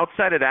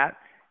 Outside of that,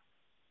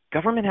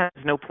 government has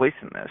no place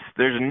in this.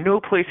 There's no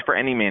place for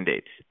any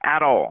mandates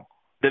at all.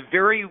 The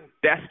very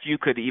best you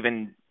could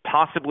even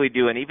possibly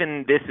do, and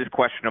even this is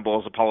questionable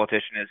as a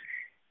politician, is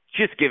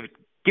just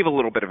give a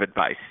little bit of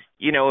advice.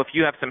 If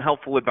you have some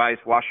helpful advice,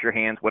 wash your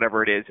hands,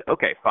 whatever it is,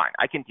 okay, fine,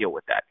 I can deal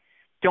with that.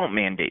 Don't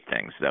mandate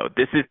things, though.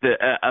 This is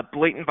a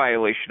blatant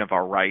violation of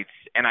our rights,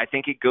 and I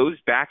think it goes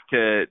back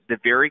to the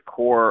very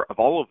core of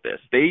all of this.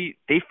 They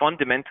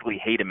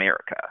fundamentally hate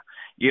America.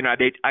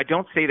 I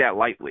don't say that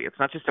lightly. It's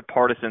not just a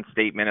partisan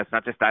statement. It's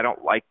not just I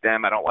don't like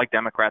them, I don't like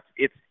Democrats.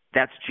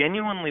 That's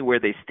genuinely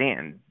where they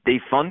stand. They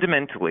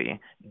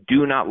fundamentally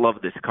do not love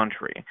this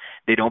country.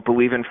 They don't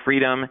believe in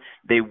freedom.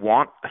 They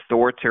want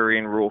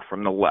authoritarian rule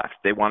from the left.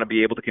 They want to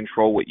be able to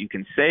control what you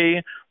can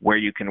say, where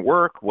you can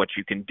work, what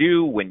you can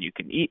do, when you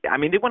can eat. I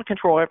mean, they want to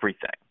control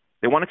everything.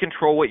 They want to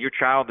control what your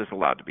child is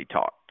allowed to be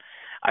taught.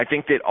 I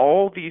think that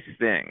all these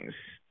things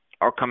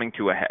are coming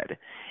to a head.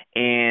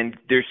 And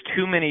there's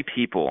too many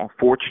people,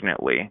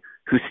 fortunately,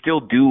 who still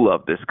do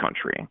love this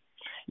country.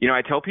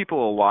 I tell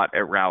people a lot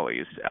at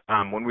rallies,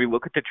 when we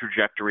look at the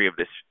trajectory of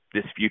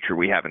this future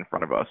we have in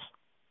front of us,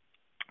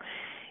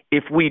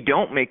 if we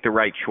don't make the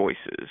right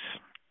choices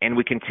and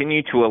we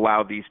continue to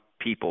allow these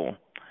people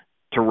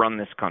to run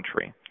this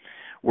country,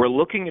 we're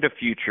looking at a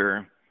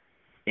future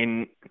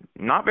in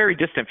not very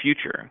distant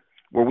future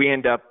where we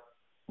end up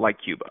like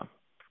Cuba.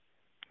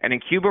 And in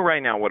Cuba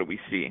right now, what do we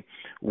see?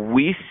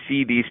 We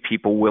see these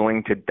people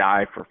willing to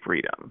die for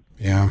freedom.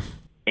 Yeah.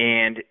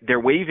 And they're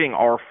waving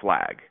our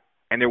flag.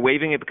 And they're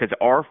waving it because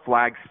our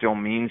flag still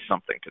means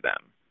something to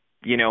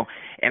them.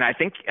 And I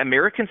think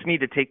Americans need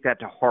to take that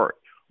to heart.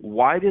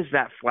 Why does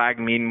that flag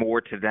mean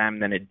more to them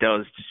than it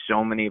does to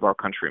so many of our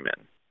countrymen?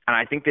 And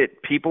I think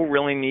that people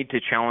really need to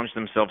challenge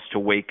themselves to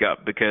wake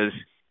up, because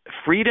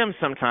freedom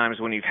sometimes,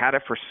 when you've had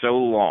it for so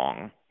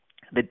long,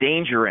 the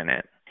danger in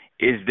it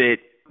is that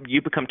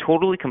you become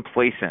totally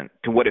complacent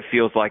to what it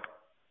feels like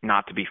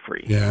not to be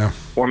free. Yeah.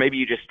 Or maybe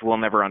you just will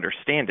never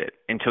understand it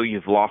until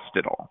you've lost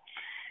it all.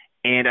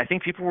 And I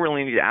think people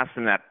really need to ask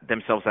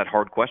themselves that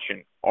hard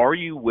question. Are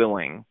you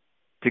willing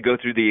to go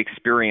through the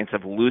experience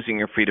of losing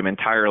your freedom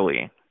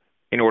entirely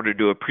in order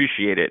to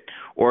appreciate it?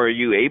 Or are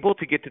you able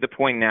to get to the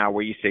point now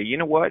where you say, you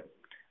know what?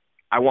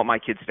 I want my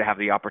kids to have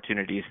the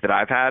opportunities that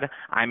I've had.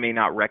 I may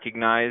not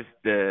recognize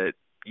the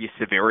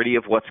severity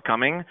of what's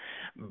coming,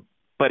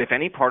 but if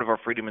any part of our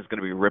freedom is going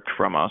to be ripped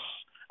from us,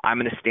 I'm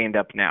going to stand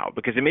up now,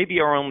 because it may be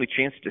our only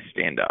chance to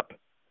stand up.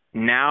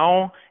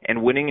 Now,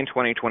 and winning in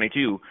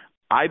 2022,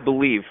 I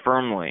believe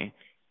firmly,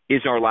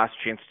 is our last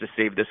chance to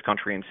save this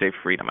country and save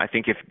freedom. I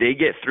think if they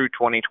get through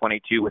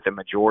 2022 with a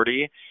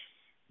majority,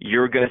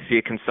 you're going to see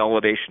a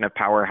consolidation of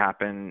power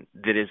happen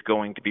that is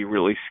going to be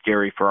really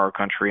scary for our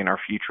country and our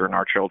future and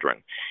our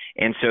children.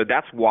 And so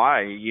that's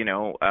why,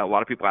 a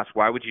lot of people ask,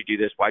 why would you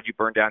do this? Why'd you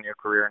burn down your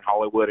career in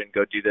Hollywood and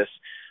go do this?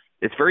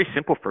 It's very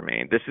simple for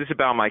me. This is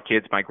about my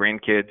kids, my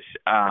grandkids.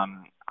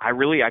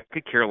 I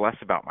could care less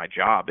about my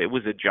job. It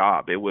was a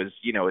job. It was,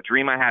 a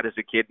dream I had as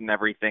a kid and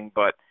everything,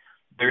 but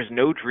there's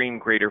no dream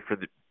greater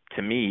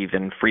to me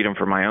than freedom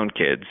for my own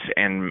kids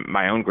and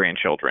my own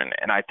grandchildren.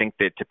 And I think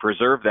that to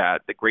preserve that,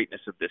 the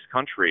greatness of this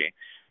country,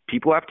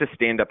 people have to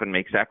stand up and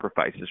make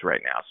sacrifices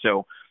right now.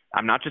 So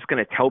I'm not just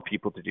going to tell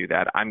people to do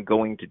that. I'm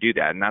going to do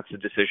that. And that's the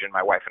decision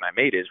my wife and I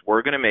made, is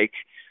we're going to make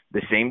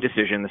the same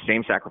decision, the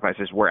same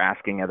sacrifices we're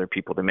asking other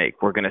people to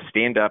make. We're going to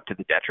stand up to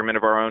the detriment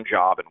of our own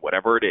job and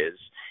whatever it is,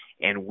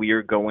 and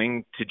we're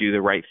going to do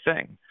the right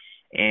thing.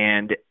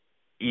 And,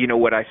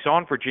 what I saw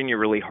in Virginia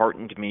really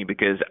heartened me,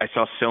 because I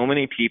saw so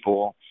many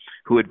people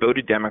who had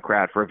voted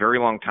Democrat for a very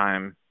long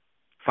time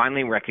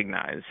finally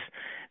recognize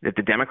that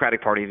the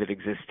Democratic Party that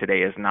exists today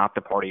is not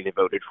the party they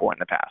voted for in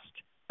the past.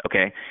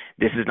 Okay?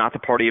 This is not the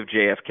party of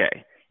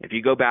JFK. If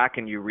you go back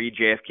and you read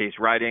JFK's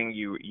writing,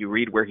 you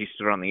read where he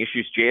stood on the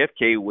issues,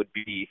 JFK would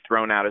be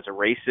thrown out as a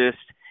racist,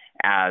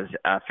 as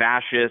a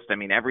fascist. I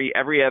mean, every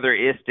other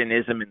ist and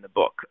ism in the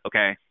book,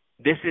 okay?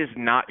 This is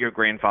not your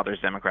grandfather's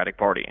Democratic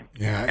Party.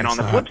 Yeah, and on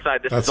the flip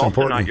side, this is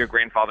also not your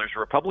grandfather's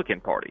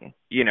Republican Party.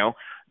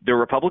 The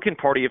Republican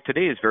Party of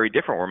today is very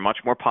different. We're much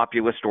more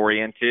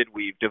populist-oriented.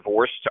 We've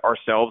divorced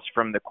ourselves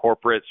from the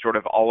corporate sort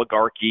of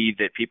oligarchy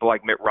that people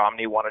like Mitt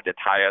Romney wanted to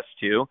tie us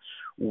to.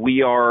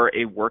 We are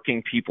a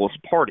working people's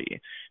party.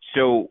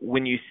 So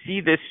when you see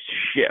this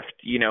shift,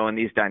 in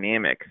these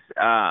dynamics,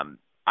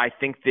 I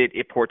think that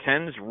it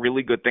portends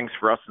really good things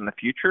for us in the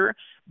future,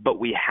 but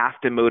we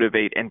have to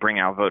motivate and bring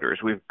out voters.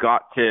 We've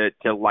got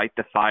to light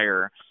the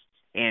fire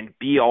and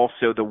be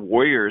also the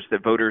warriors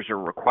that voters are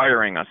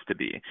requiring us to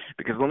be.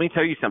 Because let me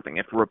tell you something,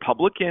 if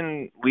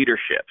Republican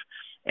leadership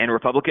and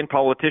Republican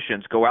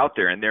politicians go out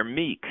there and they're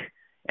meek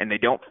and they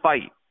don't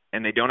fight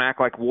and they don't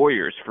act like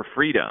warriors for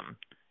freedom,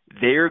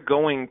 they're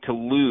going to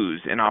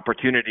lose an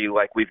opportunity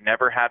like we've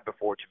never had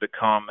before to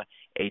become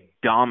a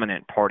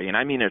dominant party. And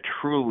I mean a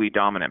truly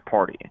dominant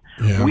party.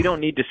 Yeah. We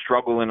don't need to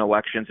struggle in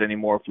elections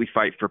anymore if we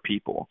fight for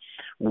people.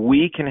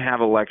 We can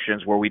have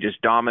elections where we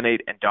just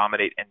dominate and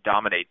dominate and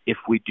dominate if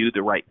we do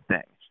the right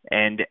thing.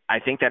 And I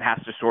think that has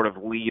to sort of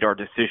lead our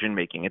decision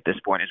making at this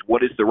point, is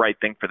what is the right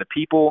thing for the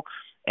people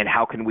and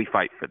how can we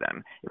fight for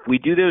them? If we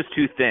do those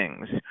two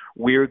things,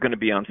 we're going to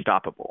be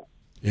unstoppable.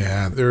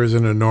 Yeah, there is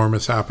an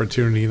enormous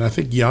opportunity. And I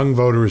think young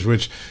voters,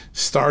 which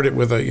started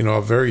with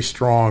a very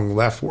strong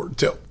leftward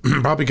tilt,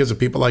 probably because of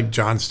people like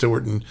Jon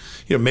Stewart and,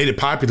 made it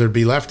popular to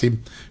be lefty,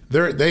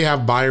 they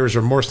have buyer's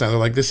remorse now. They're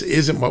like, this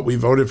isn't what we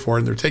voted for.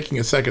 And they're taking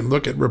a second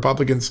look at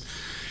Republicans.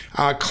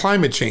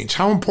 Climate change.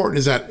 How important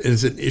is that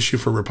as an issue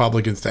for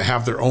Republicans to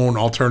have their own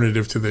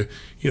alternative to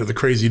the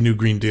crazy new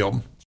Green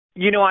Deal?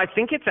 I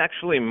think it's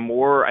actually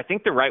I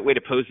think the right way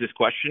to pose this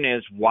question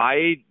is,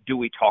 why do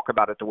we talk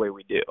about it the way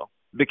we do?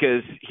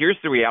 Because here's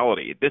the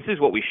reality. This is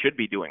what we should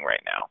be doing right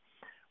now.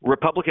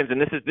 Republicans,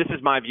 and this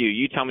is my view.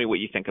 You tell me what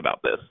you think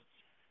about this.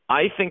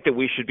 I think that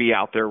we should be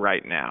out there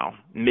right now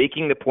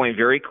making the point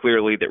very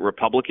clearly that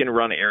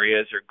Republican-run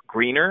areas are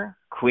greener,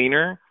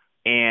 cleaner,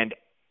 and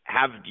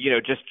have,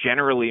 just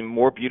generally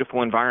more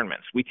beautiful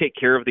environments. We take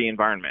care of the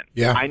environment.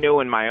 Yeah. I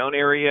know in my own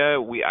area,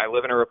 I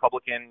live in a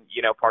Republican,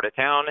 part of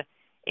town,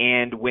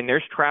 and when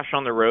there's trash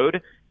on the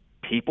road,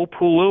 people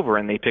pull over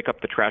and they pick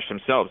up the trash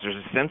themselves. There's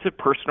a sense of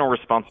personal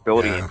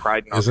responsibility and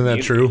pride in our Isn't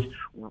that true?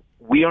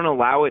 We don't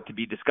allow it to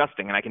be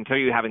disgusting. And I can tell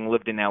you, having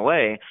lived in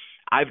LA,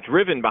 I've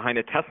driven behind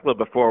a Tesla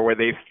before where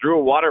they threw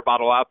a water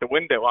bottle out the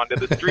window onto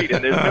the street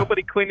and there's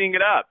nobody cleaning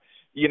it up,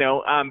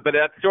 but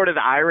that's sort of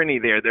the irony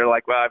there. They're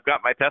like, well, I've got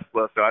my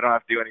Tesla, so I don't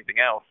have to do anything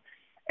else.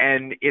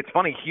 And it's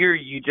funny here,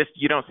 you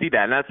don't see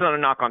that. And that's not a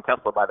knock on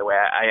Tesla, by the way.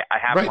 I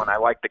have one. I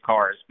like the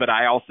cars, but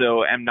I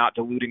also am not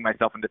deluding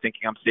myself into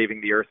thinking I'm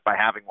saving the earth by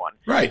having one.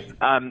 Right.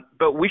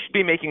 But we should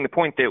be making the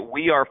point that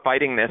we are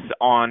fighting this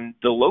on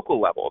the local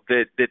level,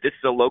 that this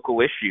is a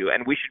local issue.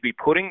 And we should be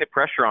putting the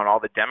pressure on all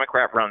the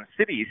Democrat-run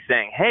cities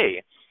saying,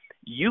 hey,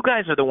 you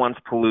guys are the ones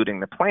polluting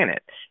the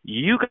planet.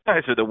 You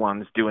guys are the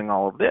ones doing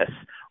all of this.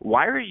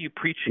 Why are you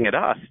preaching at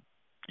us?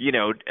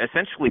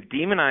 Essentially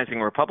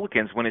demonizing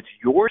Republicans when it's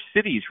your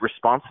cities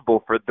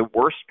responsible for the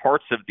worst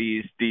parts of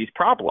these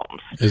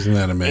problems. Isn't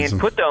that amazing? And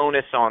put the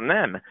onus on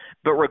them.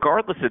 But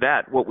regardless of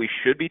that, what we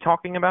should be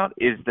talking about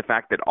is the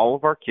fact that all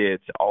of our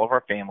kids, all of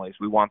our families,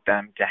 we want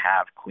them to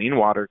have clean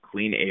water,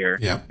 clean air.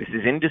 Yep. This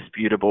is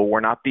indisputable.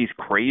 We're not these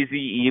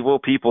crazy, evil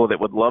people that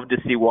would love to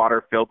see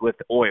water filled with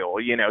oil,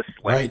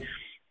 Right.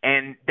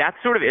 And that's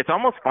it's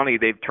almost funny.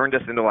 They've turned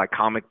us into like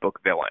comic book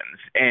villains.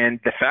 And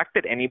the fact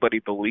that anybody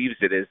believes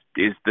it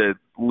is the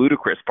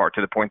ludicrous part,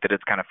 to the point that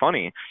it's kind of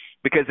funny,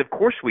 because of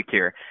course we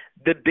care.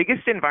 The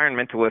biggest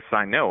environmentalists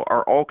I know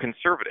are all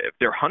conservative.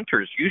 They're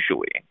hunters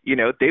usually.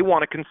 They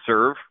want to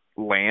conserve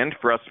land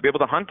for us to be able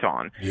to hunt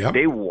on. Yep.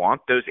 They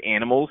want those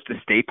animals to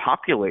stay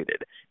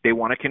populated. They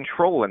want to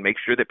control and make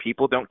sure that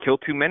people don't kill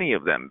too many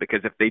of them,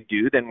 because if they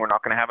do, then we're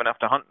not going to have enough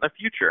to hunt in the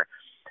future.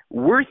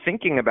 We're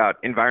thinking about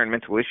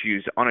environmental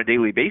issues on a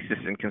daily basis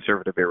in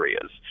conservative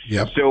areas.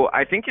 Yep. So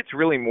I think it's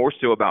really more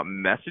so about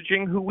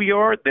messaging who we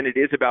are than it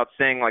is about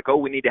saying like, oh,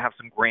 we need to have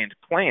some grand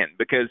plan,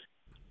 because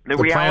the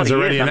reality plan's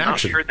already is, in I'm not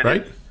action, sure that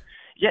right?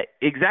 Yeah,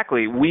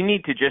 exactly. We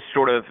need to just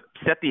sort of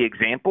set the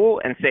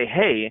example and say,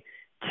 hey,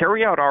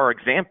 carry out our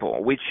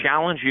example. We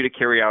challenge you to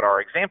carry out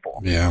our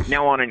example. Yeah.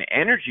 Now, on an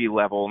energy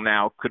level,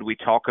 could we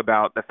talk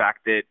about the fact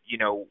that,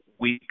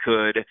 we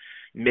could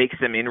make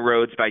some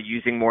inroads by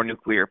using more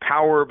nuclear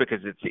power because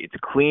it's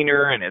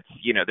cleaner and it's,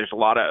 there's a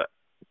lot of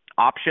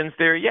options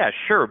there? Yeah,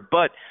 sure.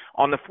 But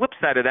on the flip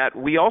side of that,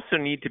 we also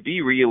need to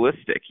be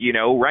realistic.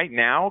 Right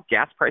now,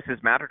 gas prices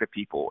matter to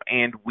people,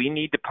 and we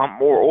need to pump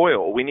more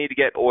oil. We need to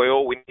get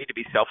oil. We need to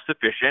be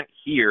self-sufficient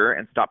here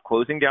and stop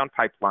closing down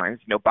pipelines.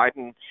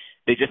 Biden,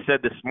 they just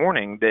said this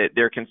morning that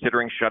they're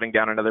considering shutting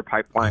down another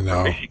pipeline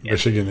from Michigan.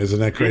 Michigan, isn't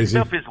that crazy?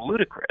 This stuff is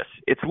ludicrous.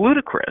 It's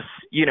ludicrous.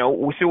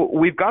 So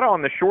we've got to,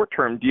 on the short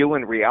term, deal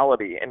in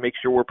reality and make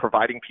sure we're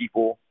providing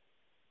people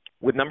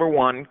with, number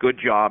one, good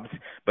jobs,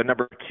 but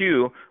number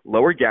two,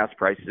 lower gas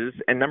prices,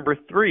 and number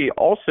three,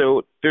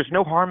 also, there's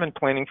no harm in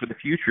planning for the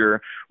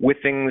future with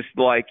things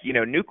like,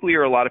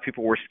 nuclear. A lot of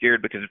people were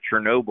scared because of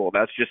Chernobyl.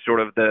 That's just sort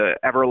of the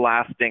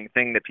everlasting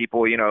thing that people,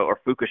 or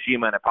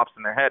Fukushima, and it pops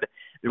in their head.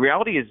 The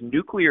reality is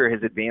nuclear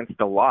has advanced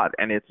a lot,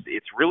 and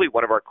it's really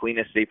one of our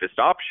cleanest, safest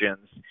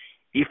options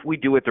if we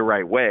do it the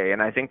right way.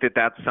 And I think that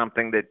that's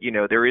something that,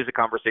 there is a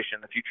conversation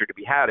in the future to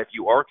be had if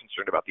you are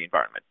concerned about the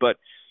environment. But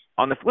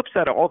on the flip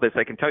side of all this,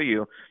 I can tell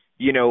you,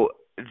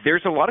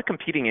 there's a lot of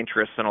competing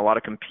interests and a lot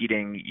of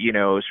competing,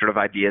 sort of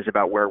ideas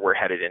about where we're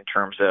headed in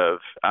terms of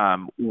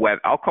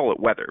I'll call it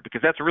weather,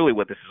 because that's really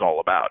what this is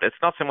all about. It's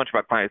not so much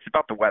about climate, it's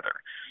about the weather.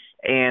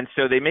 And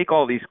so they make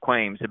all these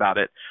claims about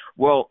it.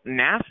 Well,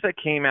 NASA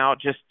came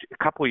out just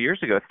a couple of years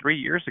ago, 3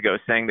 years ago,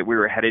 saying that we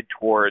were headed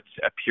towards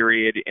a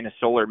period in a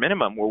solar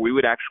minimum where we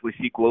would actually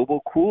see global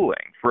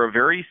cooling for a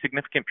very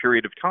significant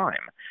period of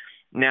time.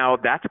 Now,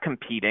 that's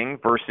competing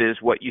versus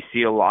what you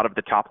see a lot of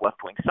the top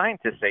left-wing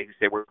scientists say, who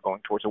say we're going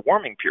towards a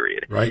warming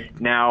period.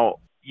 Right. Now,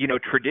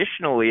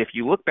 traditionally, if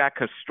you look back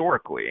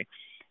historically,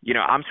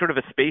 I'm sort of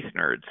a space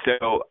nerd,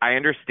 so I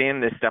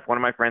understand this stuff. One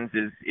of my friends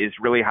is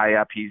really high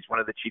up. He's one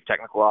of the chief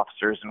technical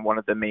officers in one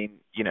of the main,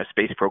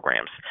 space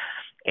programs.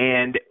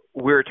 And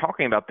we're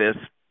talking about this.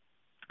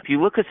 If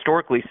you look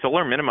historically,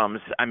 solar minimums,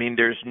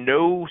 there's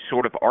no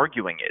sort of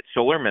arguing it.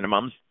 Solar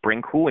minimums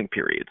bring cooling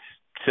periods.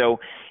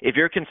 So if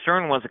your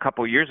concern was a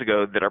couple of years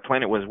ago that our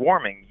planet was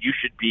warming, you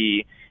should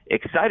be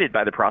excited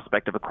by the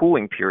prospect of a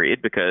cooling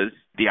period, because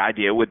the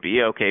idea would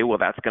be, okay, well,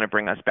 that's going to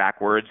bring us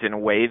backwards in a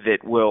way that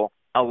will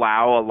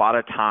allow a lot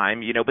of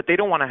time, but they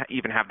don't want to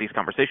even have these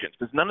conversations,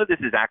 because none of this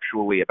is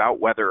actually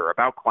about weather or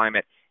about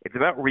climate. It's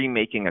about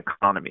remaking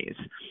economies.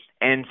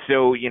 And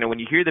so, when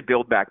you hear the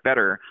Build Back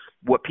Better,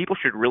 what people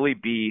should really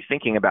be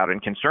thinking about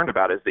and concerned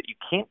about is that you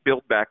can't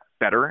build back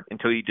better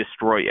until you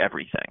destroy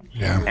everything.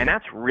 Yeah. And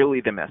that's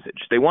really the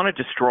message. They want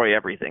to destroy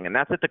everything. And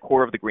that's at the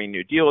core of the Green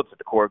New Deal. It's at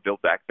the core of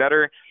Build Back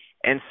Better.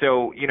 And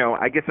so,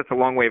 I guess that's a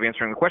long way of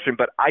answering the question,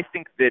 but I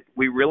think that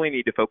we really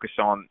need to focus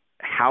on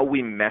how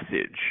we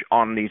message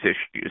on these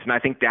issues. And I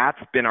think that's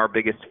been our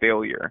biggest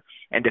failure.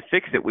 And to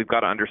fix it, we've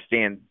got to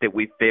understand that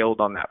we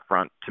failed on that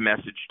front to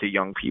message to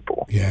young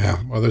people.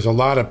 Yeah, well, there's a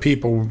lot of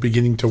people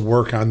beginning to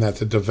work on that,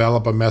 to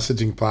develop a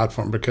messaging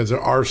platform, because there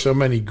are so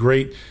many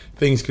great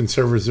things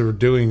conservatives are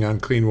doing on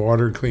clean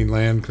water, clean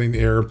land, clean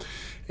air.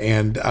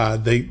 And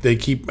they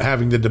keep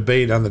having the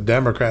debate on the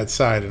Democrat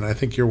side. And I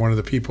think you're one of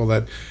the people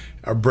that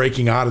are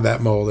breaking out of that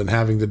mold and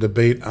having the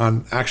debate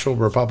on actual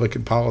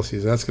Republican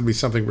policies. That's going to be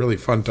something really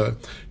fun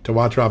to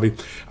watch, Robbie.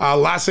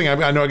 Last thing,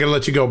 I know I got to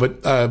let you go,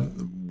 but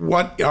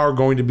what are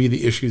going to be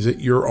the issues that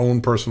your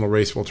own personal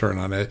race will turn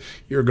on?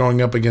 You're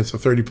going up against a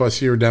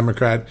 30-plus year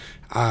Democrat.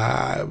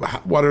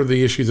 What are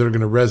the issues that are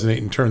going to resonate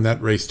and turn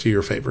that race to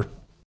your favor?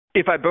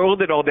 If I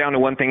boiled it all down to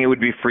one thing, it would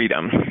be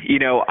freedom. You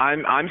know,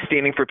 I'm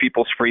standing for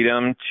people's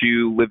freedom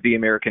to live the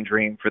American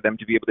dream, for them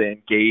to be able to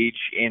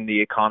engage in the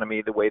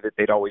economy the way that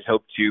they'd always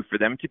hoped to, for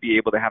them to be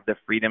able to have the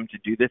freedom to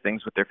do the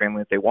things with their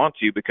family that they want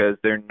to, because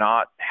they're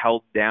not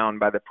held down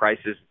by the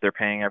prices that they're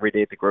paying every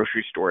day at the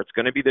grocery store. It's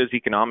going to be those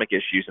economic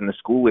issues and the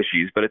school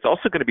issues, but it's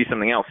also going to be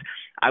something else.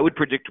 I would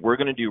predict we're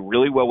going to do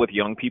really well with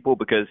young people,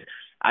 because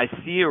I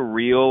see a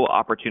real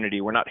opportunity.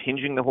 We're not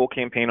hinging the whole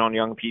campaign on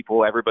young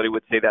people. Everybody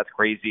would say that's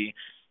crazy.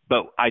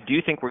 But I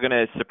do think we're going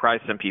to surprise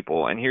some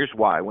people, and here's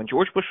why. When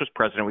George Bush was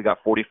president, we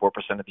got 44%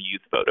 of the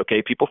youth vote,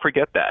 okay? People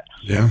forget that.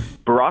 Yeah.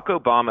 Barack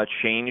Obama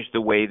changed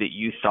the way that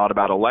youth thought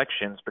about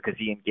elections because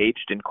he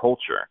engaged in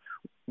culture.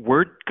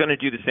 We're going to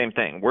do the same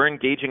thing. We're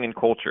engaging in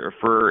culture.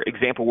 For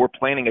example, we're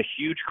planning a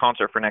huge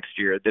concert for next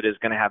year that is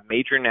going to have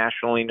major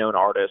nationally known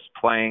artists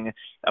playing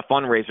a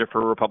fundraiser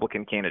for a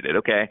Republican candidate,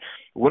 okay?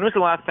 When was the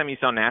last time you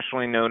saw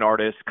nationally known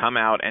artists come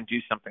out and do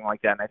something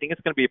like that? And I think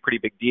it's going to be a pretty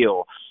big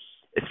deal,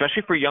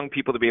 especially for young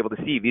people to be able to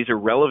see these are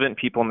relevant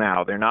people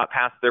now. They're not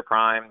past their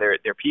prime.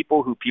 They're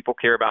people who people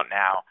care about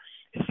now.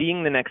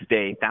 Seeing the next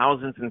day,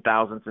 thousands and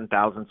thousands and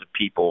thousands of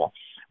people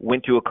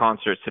went to a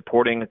concert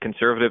supporting a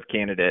conservative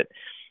candidate.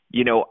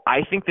 You know,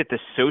 I think that the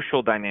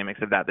social dynamics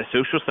of that, the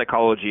social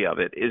psychology of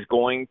it, is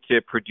going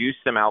to produce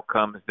some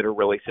outcomes that are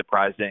really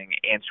surprising,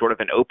 and sort of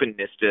an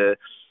openness to,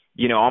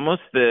 you know,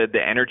 almost the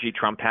energy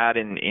Trump had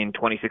in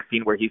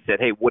 2016, where he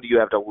said, hey, what do you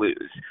have to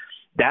lose?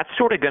 That's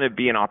sort of going to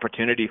be an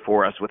opportunity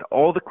for us with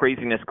all the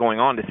craziness going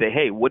on to say,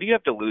 hey, what do you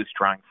have to lose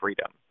trying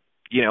freedom?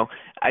 You know,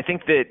 I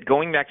think that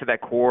going back to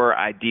that core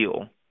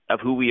ideal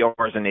of who we are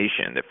as a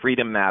nation, that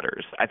freedom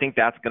matters, I think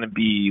that's going to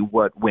be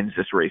what wins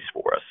this race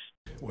for us.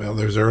 Well,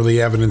 there's early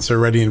evidence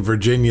already in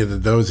Virginia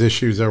that those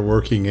issues are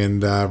working.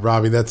 And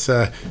Robbie, that's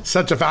I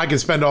can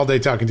spend all day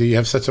talking to you. You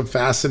have such a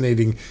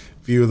fascinating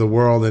view of the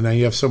world, and now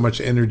you have so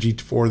much energy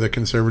for the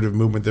conservative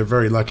movement. They're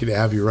very lucky to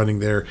have you running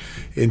there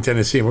in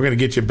Tennessee. And we're going to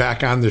get you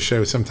back on the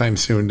show sometime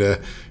soon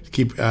to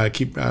keep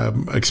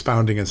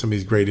expounding on some of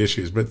these great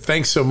issues. But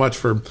thanks so much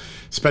for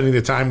spending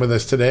the time with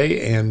us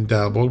today, and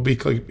we'll be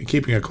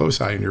keeping a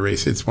close eye on your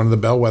race. It's one of the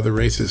bellwether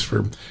races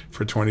for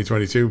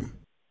 2022.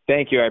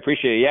 Thank you. I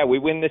appreciate it. Yeah, we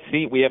win this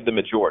seat, we have the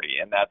majority,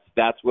 and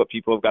that's what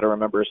people have got to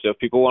remember. So if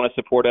people want to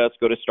support us,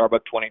 go to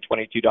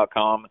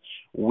Starbuck2022.com.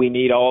 We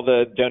need all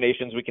the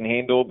donations we can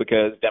handle,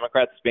 because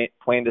Democrats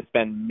plan to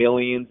spend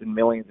millions and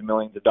millions and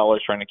millions of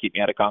dollars trying to keep me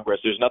out of Congress.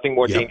 There's nothing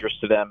more dangerous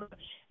to them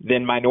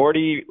than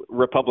minority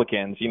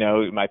Republicans. You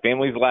know, my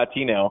family's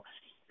Latino,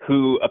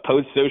 who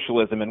oppose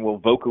socialism and will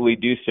vocally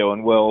do so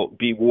and will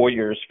be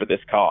warriors for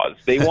this cause.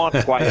 They want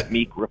quiet,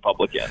 meek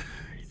Republicans.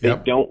 They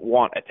don't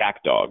want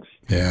attack dogs.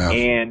 Yeah.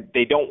 And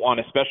they don't want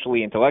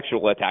especially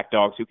intellectual attack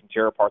dogs who can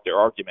tear apart their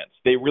arguments.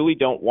 They really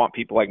don't want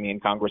people like me in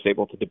Congress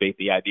able to debate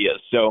the ideas.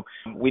 So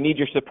we need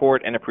your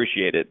support and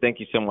appreciate it. Thank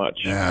you so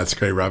much. Yeah, that's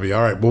great, Robbie.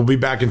 All right, we'll be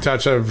back in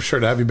touch. I'm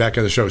sure to have you back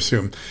on the show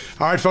soon.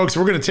 All right, folks,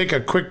 we're going to take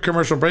a quick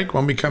commercial break.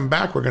 When we come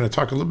back, we're going to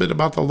talk a little bit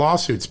about the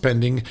lawsuits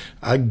pending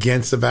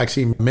against the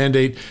vaccine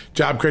mandate.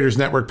 Job Creators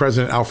Network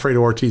President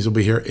Alfredo Ortiz will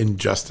be here in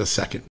just a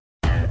second.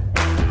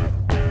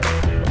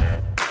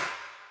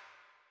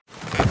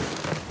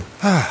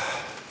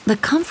 The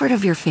comfort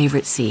of your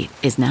favorite seat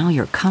is now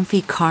your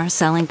comfy car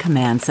selling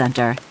command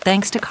center,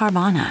 thanks to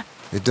Carvana.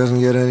 It doesn't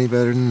get any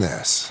better than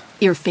this.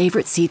 Your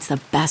favorite seat's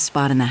the best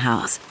spot in the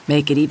house.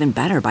 Make it even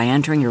better by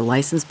entering your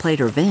license plate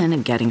or VIN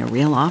and getting a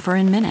real offer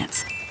in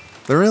minutes.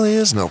 There really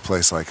is no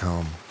place like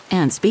home.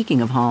 And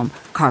speaking of home,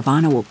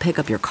 Carvana will pick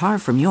up your car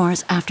from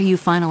yours after you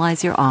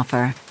finalize your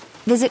offer.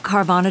 Visit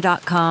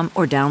Carvana.com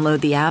or download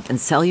the app and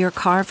sell your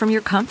car from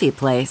your comfy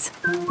place.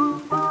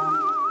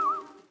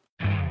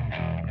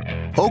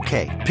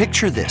 Okay,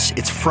 picture this.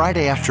 It's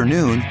Friday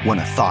afternoon when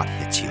a thought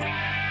hits you.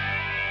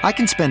 I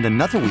can spend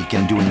another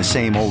weekend doing the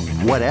same old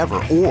whatever,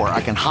 or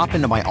I can hop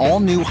into my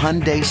all-new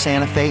Hyundai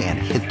Santa Fe and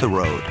hit the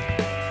road.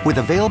 With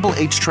available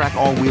H-Track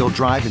all-wheel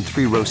drive and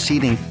 3-row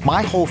seating,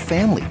 my whole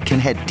family can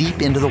head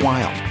deep into the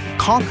wild.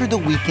 Conquer the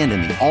weekend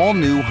in the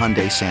all-new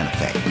Hyundai Santa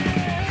Fe.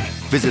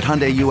 Visit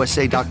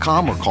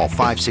HyundaiUSA.com or call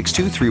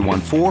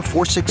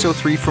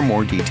 562-314-4603 for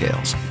more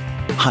details.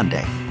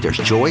 Hyundai, there's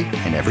joy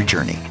in every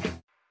journey.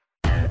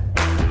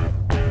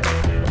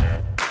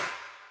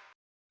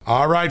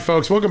 All right,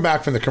 folks, welcome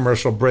back from the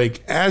commercial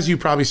break. As you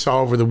probably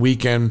saw over the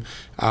weekend,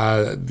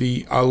 a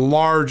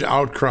large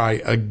outcry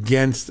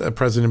against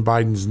President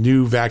Biden's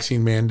new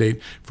vaccine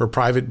mandate for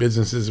private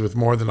businesses with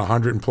more than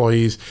 100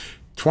 employees.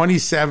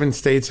 27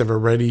 states have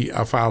already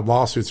filed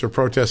lawsuits or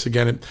protests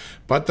against it.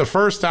 But the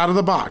first out of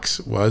the box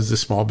was the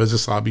Small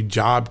Business Lobby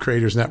Job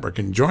Creators Network.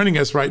 And joining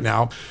us right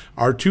now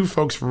are two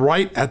folks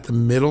right at the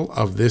middle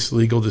of this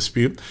legal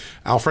dispute.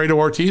 Alfredo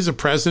Ortiz, the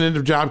president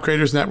of Job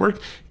Creators Network,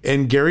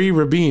 and Gary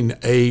Rabin,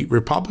 a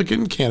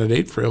Republican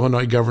candidate for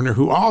Illinois governor,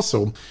 who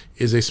also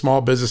is a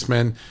small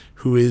businessman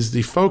who is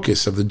the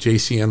focus of the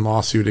JCN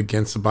lawsuit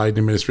against the Biden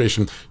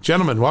administration.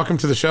 Gentlemen, welcome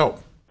to the show.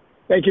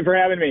 Thank you for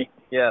having me.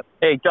 Yeah.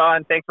 Hey,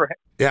 John, thanks for...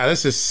 Yeah,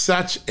 this is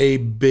such a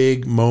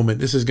big moment.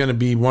 This is going to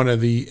be one of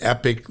the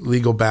epic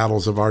legal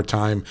battles of our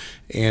time.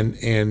 And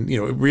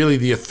you know, really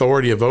the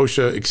authority of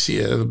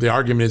OSHA, the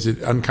argument is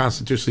it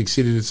unconstitutionally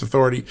exceeded its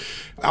authority.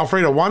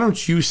 Alfredo, why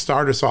don't you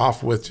start us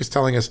off with just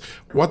telling us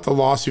what the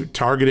lawsuit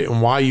targeted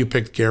and why you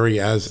picked Gary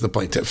as the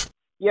plaintiff?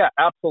 Yeah,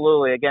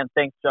 absolutely. Again,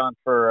 thanks, John,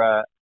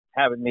 for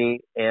having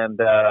me. And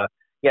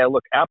yeah,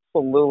 look,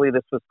 absolutely,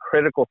 this was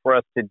critical for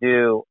us to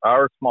do.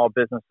 Our small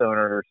business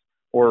owners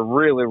were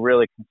really,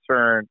 really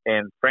concerned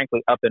and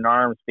frankly up in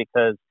arms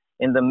because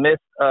in the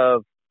midst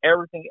of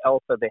everything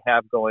else that they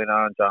have going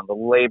on, John, the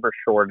labor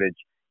shortage,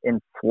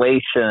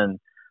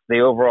 inflation, the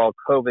overall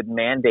COVID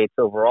mandates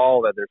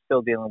overall that they're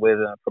still dealing with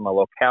from a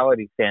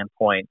locality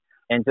standpoint,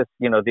 and just,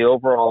 you know, the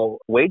overall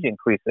wage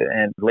increase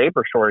and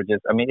labor shortages.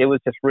 I mean, it was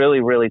just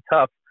really, really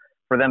tough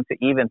for them to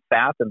even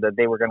fathom that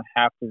they were going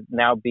to have to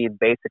now be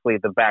basically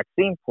the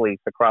vaccine police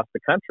across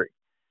the country.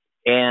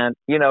 And,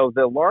 you know,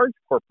 the large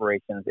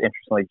corporations,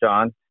 interestingly,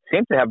 John,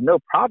 seem to have no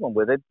problem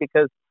with it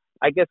because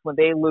I guess when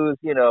they lose,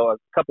 you know, a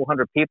couple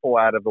hundred people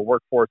out of a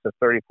workforce of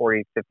 30,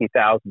 40,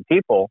 50,000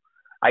 people,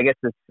 I guess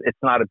it's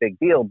not a big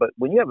deal. But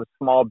when you have a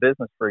small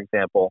business, for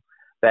example,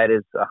 that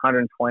is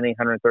 120,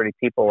 130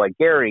 people like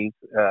Gary's,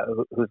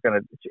 who's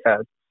going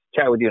to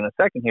chat with you in a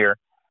second here,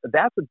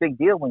 that's a big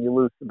deal when you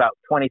lose about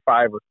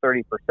 25 or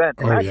 30%.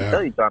 And I can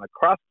tell you, John,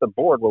 across the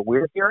board, what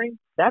we're hearing,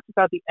 that's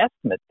about the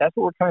estimate. That's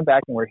what we're coming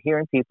back and we're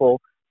hearing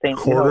people saying,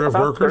 quarter of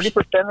about workers?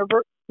 30% of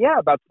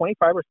about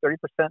 25 or 30%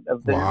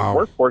 of the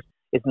workforce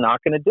is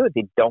not going to do it.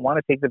 They don't want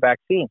to take the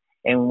vaccine.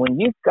 And when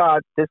you've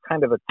got this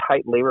kind of a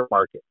tight labor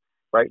market,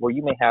 right, where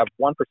you may have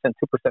 1%, 2%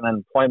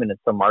 unemployment in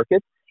some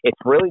markets, it's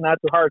really not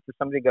too hard for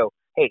somebody to go,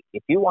 hey,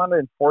 if you want to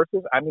enforce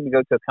this, I'm going to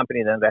go to a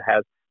company then that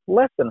has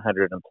less than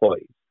 100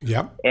 employees.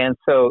 Yep. And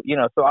so, you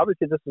know, so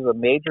obviously this is a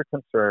major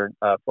concern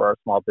for our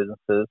small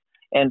businesses.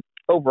 And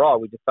overall,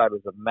 we just thought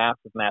it was a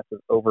massive, massive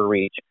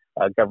overreach,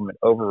 government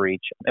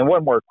overreach. And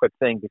one more quick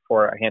thing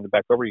before I hand it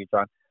back over to you,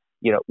 John.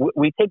 You know,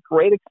 we take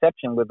great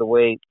exception with the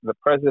way the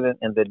president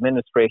and the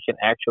administration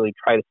actually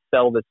try to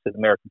sell this to the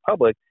American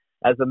public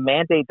as a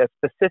mandate that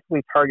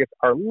specifically targets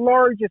our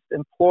largest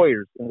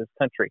employers in this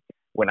country.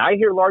 When I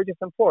hear largest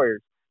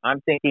employers,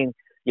 I'm thinking,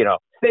 you know,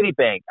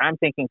 Citibank, I'm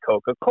thinking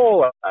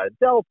Coca-Cola,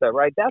 Delta,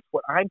 right? That's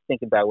what I'm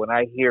thinking about when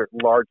I hear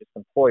largest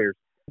employers,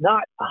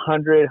 not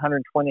 100,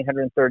 120,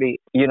 130,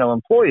 you know,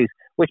 employees,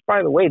 which,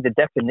 by the way, the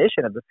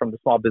definition of it from the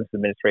Small Business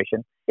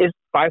Administration is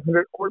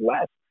 500 or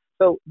less.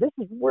 So this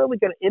is really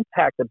going to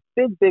impact a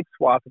big, big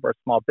swath of our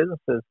small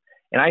businesses.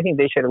 And I think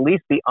they should at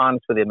least be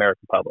honest with the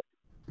American public.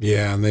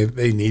 Yeah, and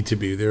they need to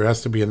be. There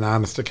has to be an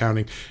honest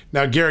accounting.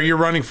 Now, Gary, you're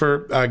running for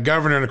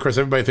governor, and of course,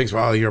 everybody thinks,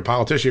 well, you're a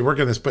politician, you work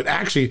in this, but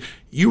actually,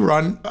 you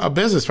run a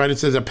business, right? It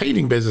says a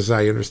painting business,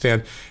 I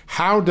understand.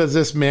 How does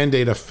this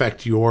mandate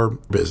affect your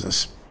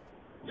business?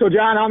 So,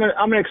 John,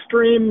 I'm an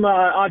extreme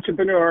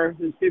entrepreneur,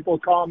 as people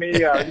call me.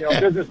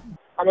 Business.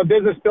 I'm a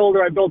business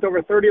builder. I built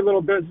over 30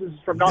 little businesses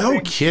from nothing.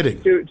 No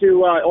kidding.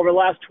 To over the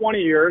last 20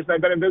 years.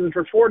 I've been in business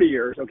for 40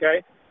 years.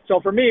 Okay. So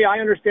for me, I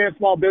understand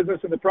small business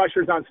and the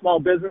pressures on small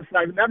business, and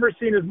I've never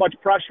seen as much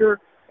pressure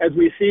as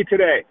we see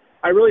today.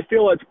 I really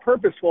feel it's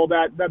purposeful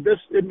that this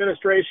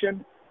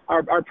administration,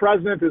 our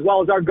president, as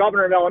well as our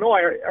governor of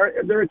Illinois,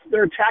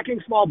 they're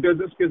attacking small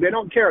business because they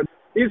don't care.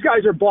 These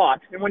guys are bought,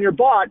 and when you're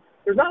bought,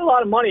 there's not a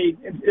lot of money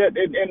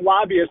in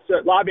lobbyists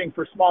lobbying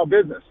for small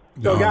business.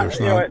 So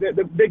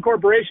the big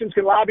corporations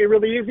can lobby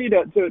really easy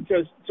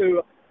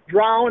to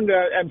drown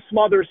and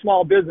smother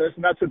small business,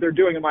 and that's what they're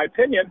doing, in my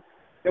opinion.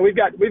 And we've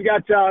got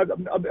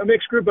a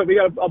mixed group of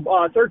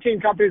 13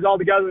 companies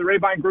altogether, the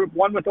Rabin Group,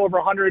 one with over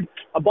 100,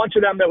 a bunch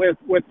of them that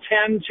with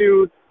 10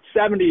 to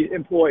 70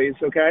 employees.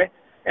 Okay,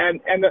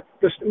 and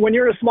when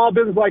you're a small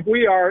business like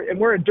we are, and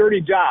we're in dirty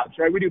jobs,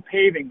 right? We do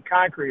paving,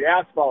 concrete,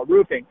 asphalt,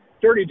 roofing,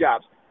 dirty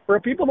jobs. For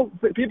people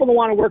that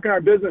want to work in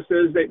our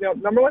businesses,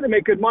 number one, they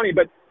make good money,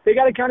 but they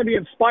got to kind of be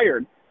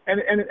inspired.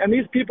 And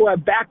these people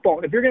have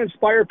backbone. If you're going to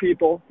inspire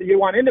people, you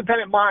want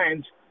independent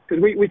minds,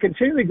 because we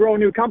continually grow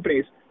new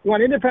companies. You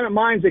want independent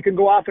minds that can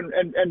go off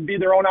and be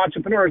their own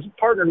entrepreneurs,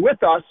 partnered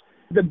with us.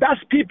 The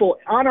best people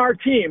on our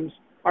teams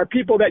are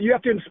people that you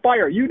have to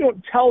inspire. You don't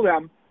tell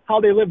them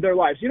how they live their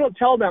lives. You don't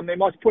tell them they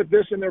must put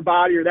this in their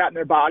body or that in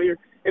their body.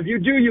 If you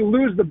do, you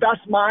lose the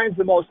best minds.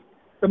 The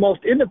most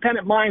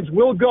independent minds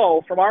will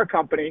go from our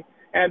company,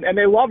 and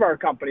they love our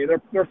company.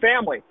 They're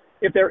family.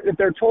 If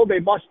they're told they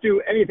must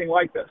do anything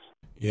like this.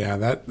 Yeah,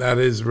 that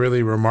is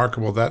really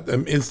remarkable. That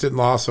instant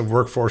loss of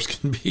workforce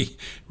can be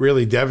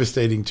really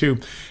devastating too.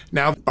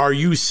 Now, are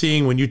you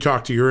seeing when you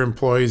talk to your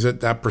employees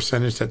that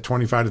percentage, that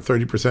 25 to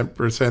 30%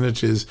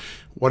 percentage is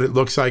what it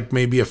looks like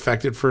may be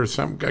affected for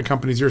some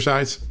companies your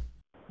size?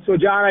 So,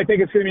 John, I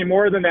think it's going to be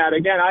more than that.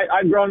 Again,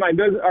 I've grown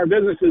our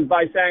businesses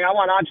by saying I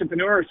want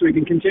entrepreneurs so we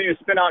can continue to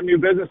spin out new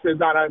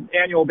businesses on an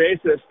annual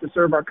basis to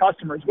serve our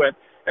customers with.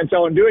 And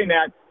so in doing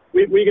that,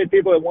 we get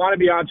people that want to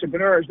be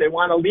entrepreneurs. They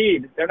want to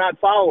lead. They're not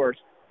followers.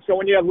 So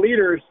when you have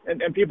leaders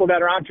and people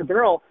that are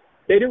entrepreneurial,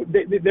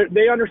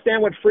 they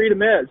understand what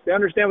freedom is. They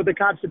understand what the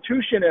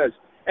Constitution is,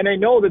 and they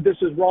know that this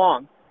is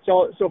wrong.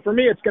 So for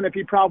me, it's going to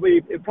be probably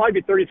be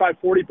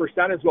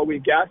 35-40% is what we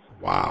guess.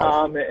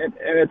 Wow. And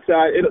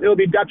it'll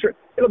be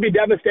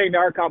devastating to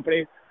our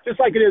company, just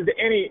like it is to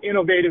any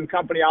innovative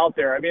company out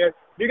there. I mean, if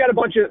you got a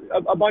bunch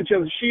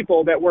of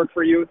sheeple that work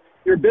for you,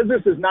 your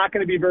business is not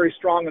going to be very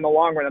strong in the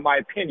long run, in my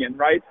opinion.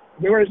 Right?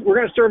 We're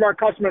going to serve our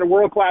customer at a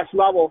world-class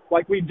level,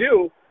 like we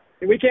do.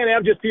 And we can't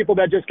have just people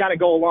that just kind of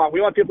go along.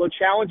 We want people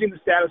challenging the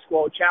status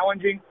quo,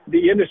 challenging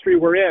the industry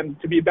we're in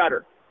to be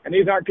better. And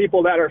these aren't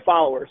people that are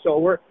followers.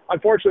 So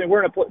unfortunately,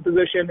 we're in a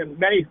position, and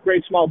many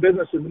great small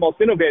businesses, the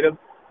most innovative,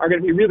 are going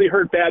to be really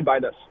hurt bad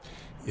by this.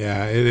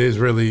 Yeah, it is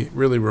really,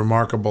 really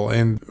remarkable.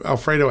 And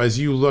Alfredo, as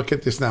you look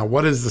at this now,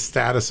 what is the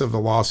status of the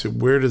lawsuit?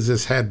 Where does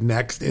this head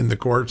next in the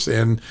courts?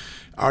 And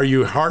are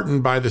you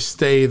heartened by the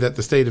stay that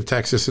the state of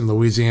Texas and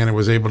Louisiana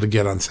was able to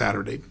get on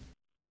Saturday?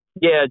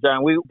 Yeah,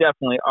 John, we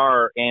definitely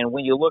are. And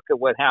when you look at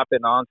what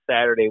happened on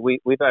Saturday, we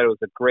thought it was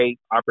a great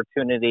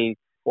opportunity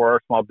for our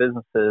small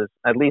businesses,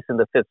 at least in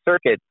the Fifth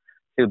Circuit,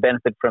 to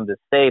benefit from this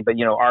stay. But,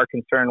 our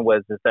concern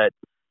was that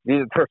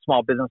these are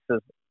small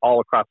businesses all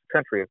across the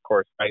country, of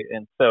course, right?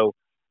 And so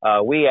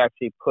we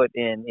actually put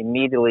in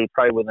immediately,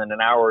 probably within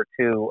an hour or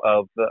two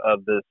of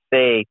the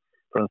stay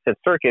from the Fifth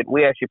Circuit,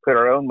 we actually put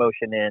our own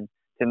motion in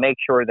to make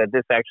sure that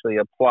this actually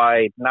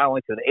applied not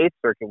only to the Eighth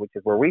Circuit, which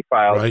is where we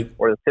filed, right,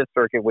 or the Fifth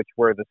Circuit,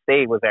 where the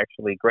stay was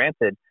actually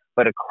granted,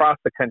 but across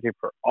the country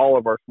for all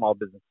of our small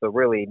businesses. So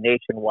really a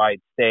nationwide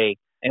stay.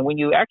 And when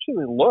you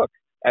actually look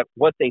at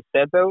what they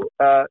said, though,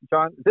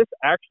 John, this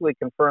actually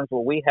confirms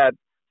what we had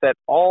said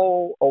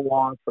all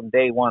along from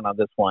day one on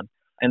this one.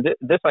 And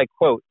this I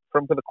quote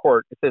from the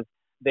court. It says,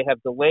 they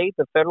have delayed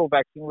the federal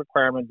vaccine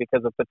requirement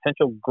because of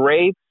potential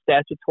grave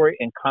statutory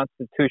and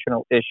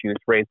constitutional issues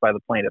raised by the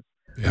plaintiffs.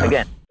 Yeah.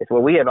 Again, it's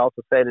what we had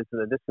also said is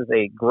that this is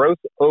a gross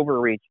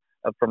overreach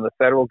from the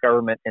federal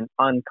government and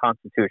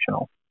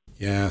unconstitutional.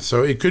 Yeah,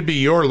 so it could be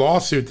your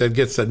lawsuit that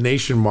gets a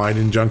nationwide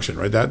injunction,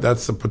 right?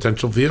 That's the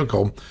potential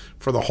vehicle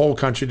for the whole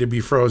country to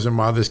be frozen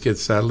while this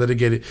gets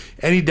litigated.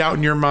 Any doubt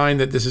in your mind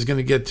that this is going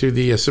to get to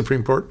the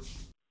Supreme Court?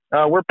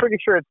 We're pretty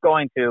sure it's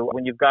going to.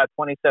 When you've got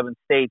 27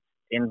 states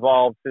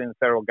involved in the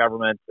federal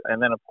government,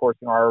 and then, of course,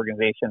 our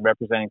organization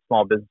representing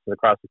small businesses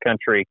across the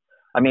country,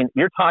 I mean,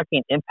 you're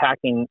talking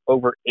impacting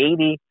over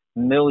 80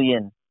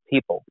 million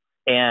people.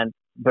 And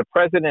the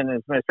president and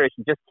his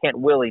administration just can't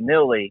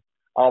willy-nilly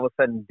all of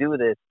a sudden do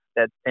this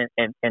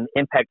and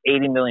impact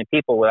 80 million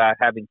people without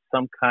having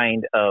some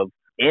kind of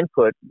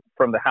input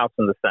from the House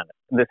and the Senate.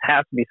 This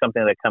has to be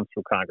something that comes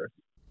through Congress.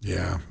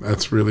 Yeah,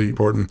 that's really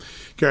important.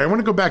 Gary, I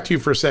want to go back to you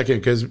for a second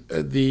because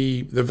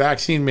the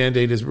vaccine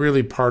mandate is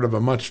really part of a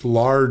much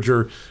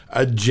larger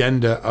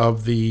agenda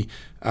of the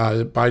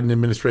Biden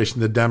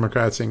administration, the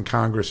Democrats in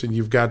Congress. And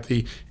you've got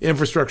the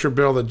infrastructure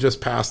bill that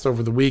just passed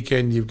over the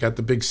weekend. You've got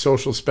the big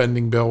social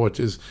spending bill, which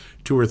is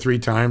 2 or 3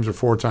 times or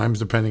 4 times,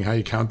 depending how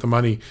you count the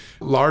money,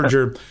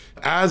 larger.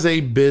 As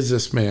a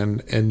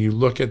businessman, and you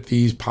look at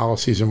these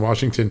policies in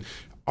Washington,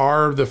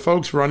 are the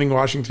folks running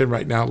Washington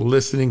right now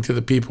listening to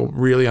the people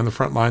really on the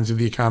front lines of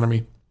the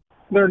economy?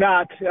 They're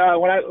not.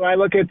 When I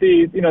look at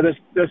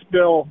this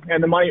bill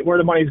and the money, where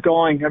the money's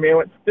going, I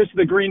mean, this is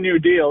the Green New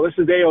Deal. This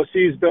is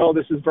AOC's bill.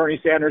 This is Bernie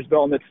Sanders'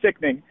 bill, and it's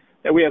sickening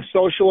that we have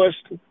socialist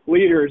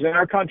leaders in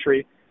our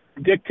country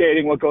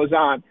dictating what goes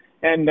on.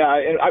 And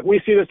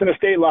we see this in a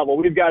state level.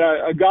 We've got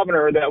a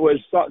governor that was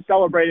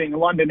celebrating in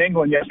London,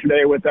 England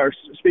yesterday with our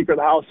Speaker of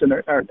the House and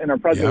our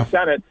President of the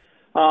Senate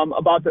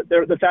about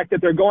the fact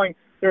that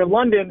they're in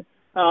London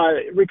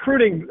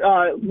recruiting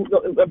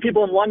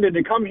people in London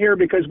to come here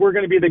because we're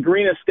going to be the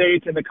greenest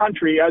state in the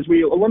country as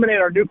we eliminate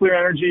our nuclear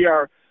energy,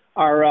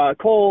 our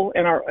coal,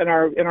 and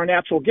our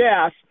natural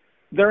gas.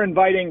 They're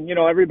inviting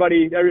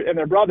everybody and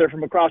their brother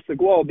from across the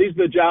globe. These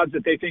are the jobs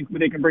that they think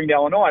they can bring to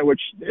Illinois,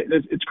 which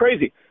it's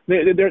crazy.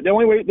 The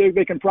only way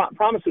they can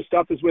promise this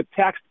stuff is with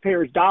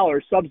taxpayers'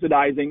 dollars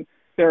subsidizing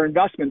their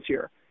investments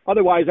here.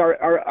 Otherwise,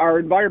 our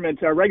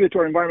environment, our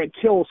regulatory environment,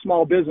 kills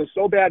small business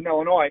so bad in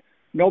Illinois.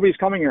 Nobody's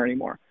coming here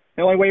anymore.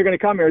 The only way you're going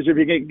to come here is if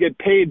you get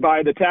paid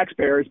by the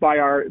taxpayers, by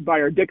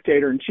our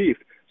dictator in chief.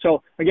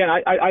 So again,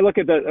 I look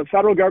at the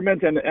federal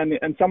government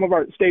and some of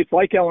our states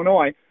like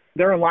Illinois.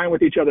 They're in line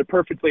with each other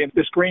perfectly in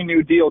this Green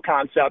New Deal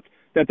concept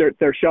that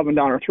they're shoving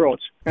down our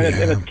throats, and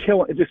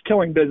it's just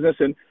killing business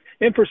and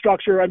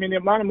infrastructure. I mean, the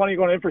amount of money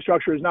going to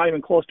infrastructure is not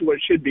even close to what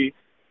it should be.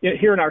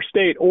 here in our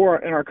state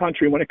or in our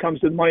country when it comes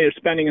to the money they're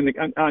spending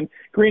on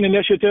green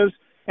initiatives.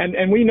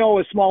 And we know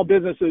as small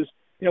businesses,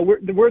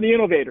 we're the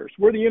innovators.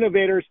 We're the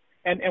innovators.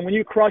 And when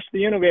you crush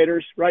the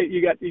innovators, right,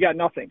 you got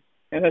nothing.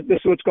 And this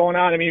is what's going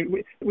on. I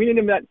mean, we need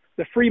them that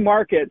the free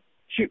market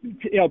should,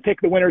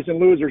 pick the winners and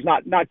losers,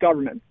 not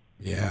government.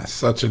 Yeah,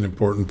 such an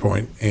important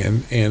point.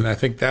 And I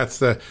think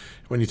that's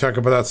when you talk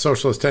about that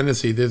socialist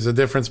tendency, there's a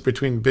difference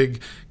between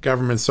big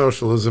government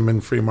socialism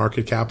and free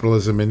market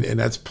capitalism, and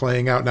that's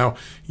playing out. Now,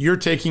 you're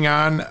taking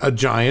on a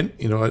giant,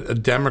 a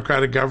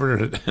Democratic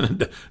governor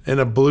in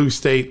a blue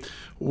state.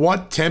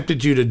 What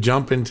tempted you to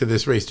jump into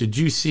this race? Did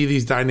you see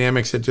these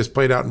dynamics that just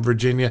played out in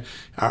Virginia?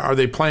 Are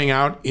they playing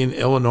out in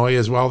Illinois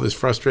as well, this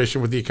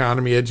frustration with the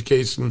economy,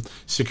 education,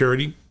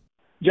 security?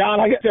 John,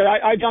 like I said,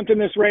 I jumped in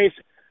this race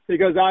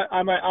because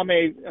I'm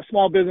a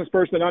small business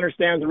person that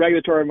understands the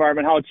regulatory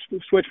environment, how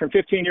it's switched from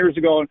 15 years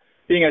ago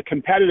being a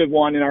competitive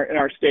one in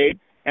our state,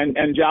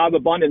 and job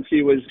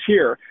abundancy was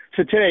here,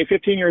 to today,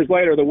 15 years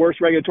later, the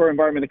worst regulatory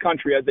environment in the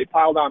country as they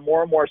piled on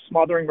more and more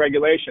smothering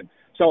regulation.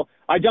 So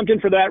I jumped in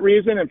for that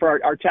reason, and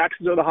for our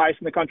taxes are the highest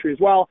in the country as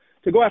well,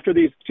 to go after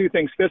these two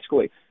things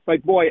fiscally.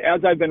 Like, boy,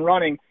 as I've been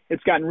running,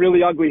 it's gotten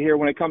really ugly here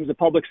when it comes to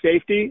public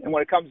safety and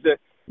when it comes to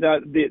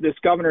this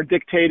governor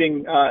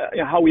dictating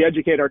how we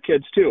educate our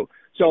kids too.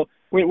 So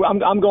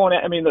I'm going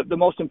at, the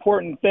most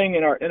important thing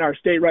in our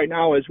state right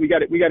now is we got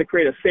to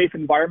create a safe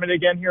environment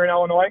again here in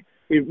Illinois.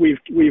 We've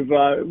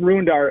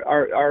ruined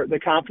the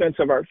confidence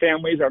of our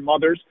families, our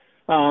mothers.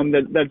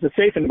 That's a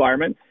safe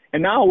environment,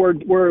 and now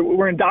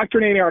we're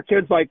indoctrinating our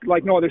kids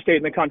like no other state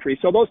in the country.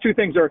 So those two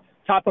things are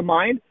top of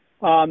mind.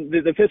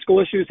 The fiscal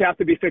issues have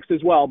to be fixed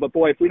as well. But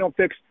boy, if we don't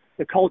fix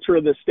the culture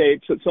of the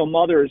state, so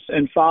mothers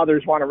and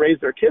fathers want to raise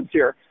their kids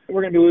here,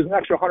 we're going to be losing an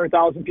extra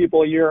 100,000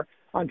 people a year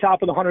on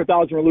top of the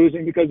 100,000 we're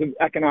losing because of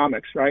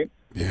economics, right?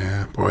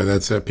 Yeah, boy,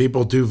 that's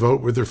people do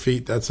vote with their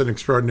feet. That's an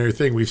extraordinary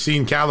thing. We've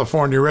seen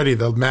California already,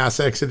 the mass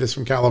exodus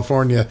from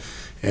California,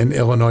 and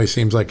Illinois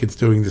seems like it's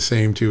doing the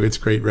same to its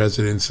great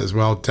residents as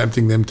well,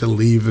 tempting them to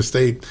leave the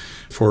state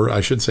for, I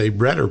should say,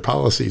 better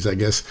policies, I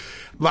guess.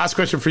 Last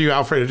question for you,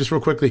 Alfredo, just real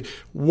quickly.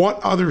 What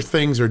other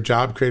things are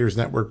Job Creators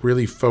Network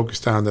really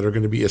focused on that are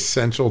going to be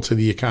essential to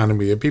the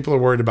economy? People are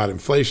worried about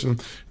inflation.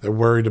 They're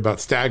worried about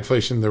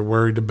stagflation. They're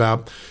worried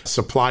about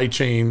supply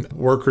chain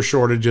worker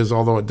shortages,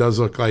 although it does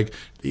look like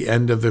the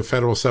end of the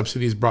federal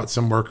subsidies brought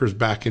some workers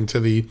back into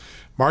the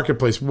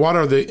marketplace. What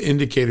are the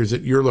indicators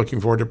that you're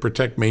looking for to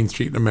protect Main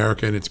Street in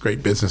America and its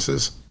great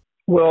businesses?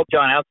 Well,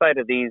 John, outside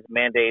of these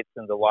mandates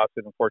and the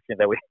lawsuit, unfortunately,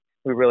 that we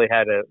really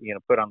had to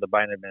put on the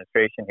Biden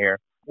administration here,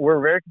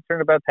 we're very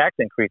concerned about tax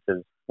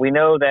increases. We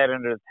know that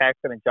under the Tax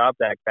Cut and Jobs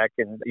Act back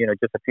in,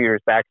 just a few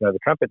years back under the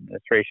Trump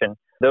administration,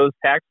 those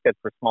tax cuts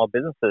for small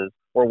businesses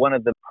were one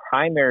of the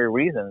primary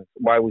reasons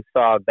why we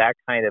saw that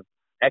kind of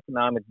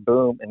economic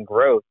boom and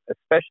growth,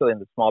 especially in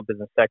the small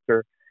business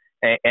sector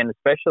and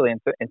especially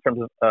in terms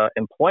of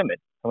employment.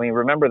 I mean,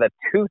 remember that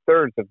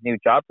 2/3 of new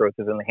job growth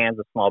is in the hands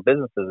of small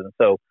businesses. And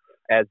so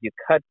as you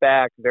cut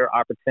back their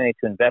opportunity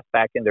to invest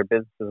back in their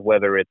businesses,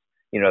 whether it's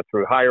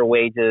through higher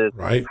wages,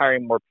 right,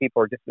 hiring more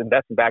people, or just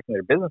investing back in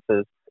their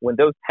businesses, when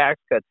those tax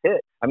cuts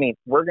hit,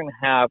 we're going to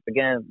have,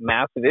 again,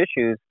 massive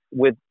issues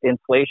with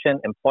inflation,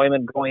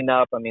 employment going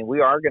up. We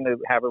are going to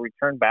have a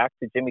return back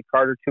to Jimmy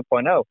Carter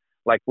 2.0,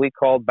 like we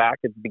called back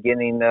at the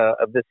beginning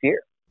of this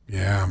year.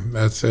 Yeah,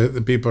 that's it.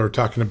 The people are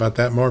talking about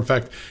that more. In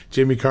fact,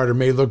 Jimmy Carter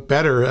may look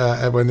better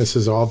when this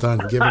is all done,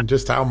 given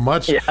just how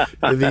much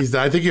these.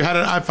 I think you had,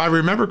 if I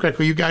remember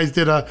correctly, you guys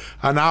did an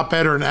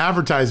op-ed or an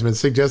advertisement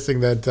suggesting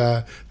that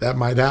that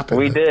might happen.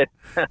 We did.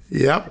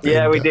 Yep.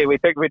 Yeah, we did. We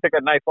took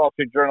a nice Wall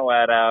Street Journal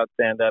ad out,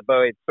 and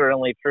but it's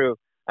certainly true.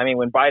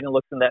 When Biden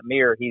looks in that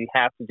mirror, he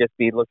has to just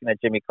be looking at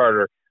Jimmy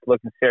Carter,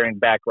 staring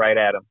back right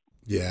at him.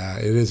 Yeah,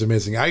 it is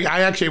amazing.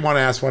 I actually want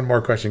to ask one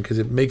more question because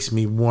it makes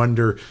me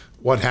wonder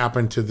what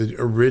happened to the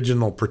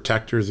original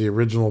protectors, the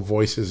original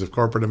voices of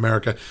corporate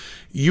America.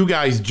 You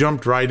guys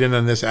jumped right in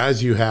on this,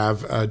 as you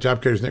have.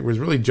 Job Creators Network was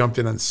really jumped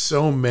in on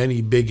so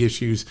many big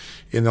issues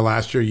in the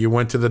last year. You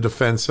went to the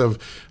defense of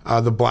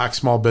the black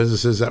small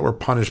businesses that were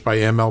punished by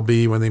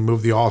MLB when they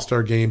moved the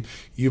All-Star game.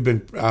 You've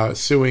been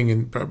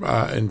suing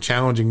and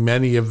challenging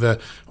many of the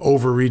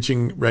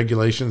overreaching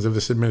regulations of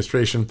this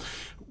administration.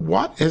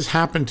 What has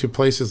happened to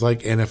places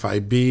like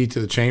NFIB,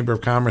 to the Chamber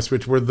of Commerce,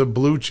 which were the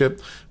blue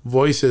chip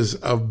voices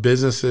of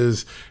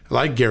businesses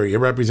like Gary,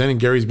 representing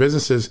Gary's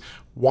businesses?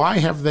 Why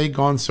have they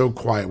gone so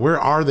quiet? Where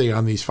are they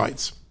on these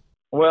fights?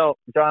 Well,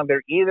 John,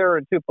 they're either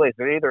in two places.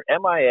 They're either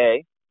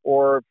MIA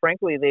or,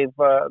 frankly, they've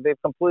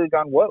completely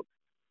gone woke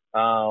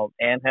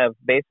and have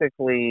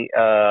basically,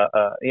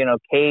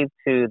 caved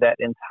to that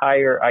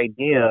entire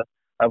idea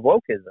of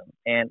wokeism.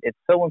 And it's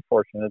so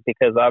unfortunate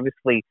because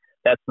obviously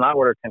that's not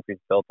what our country's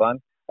built on.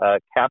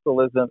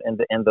 Capitalism and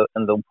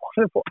the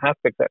wonderful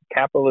aspects that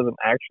capitalism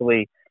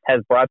actually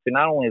has brought to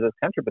not only this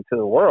country but to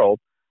the world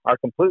are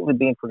completely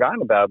being forgotten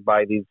about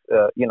by these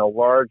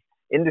large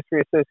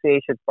industry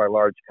associations, by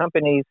large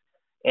companies,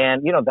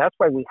 and that's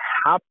why we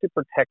have to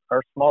protect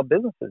our small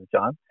businesses,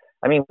 John.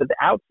 I mean,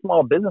 without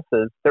small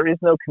businesses, there is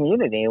no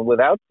community. And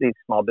without these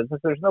small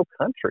businesses, there's no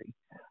country.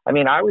 I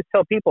mean, I always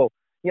tell people,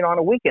 on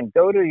a weekend,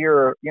 go to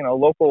your,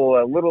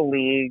 local little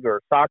league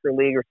or soccer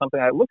league or something.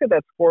 Look at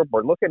that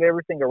scoreboard. Look at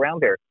everything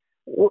around there.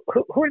 Who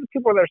are the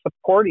people that are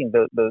supporting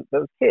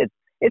those kids?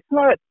 It's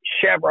not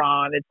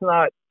Chevron. It's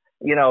not,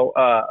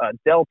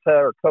 Delta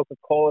or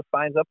Coca-Cola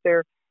signs up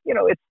there.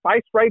 It's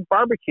Spice Right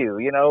Barbecue,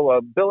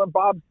 Bill and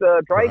Bob's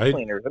Dry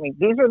Cleaners. I mean,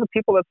 these are the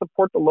people that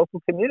support the local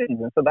communities.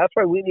 And so that's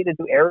why we need to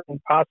do everything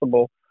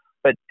possible.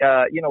 But,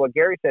 what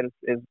Gary said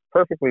is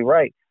perfectly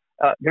right.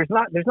 There's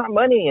not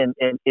money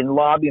in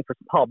lobbying for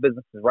small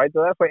businesses, right?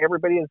 So that's why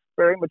everybody has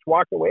very much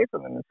walked away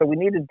from them. And so we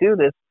need to do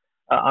this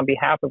on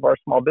behalf of our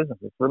small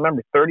businesses.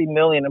 Remember, 30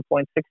 million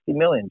employing 60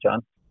 million,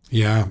 John.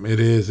 Yeah, it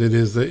is. It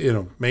is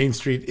Main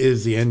Street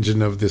is the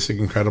engine of this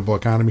incredible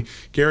economy.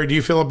 Gary, do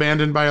you feel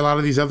abandoned by a lot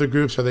of these other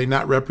groups? Are they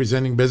not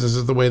representing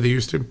businesses the way they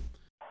used to?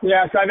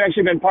 Yes, I've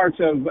actually been parts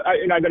of,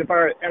 I've been a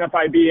part of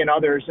NFIB and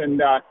others.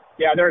 And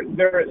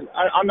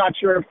I'm not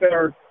sure if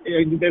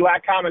they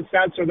lack common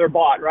sense or they're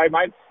bought, right?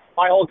 My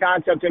whole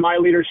concept in my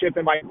leadership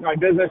and my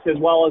business as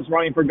well as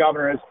running for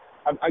governor is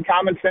a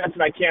common sense,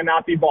 and I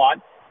cannot be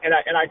bought. And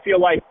I feel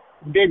like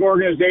big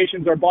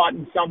organizations are bought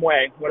in some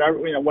way,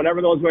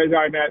 whatever those ways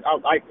are.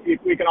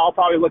 We can all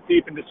probably look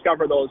deep and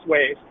discover those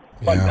ways.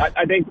 But yeah.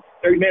 I think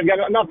they've got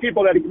enough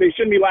people that they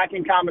shouldn't be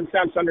lacking common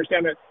sense to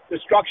understand the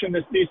destruction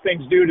these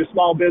things do to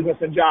small business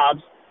and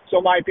jobs. So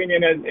my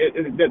opinion is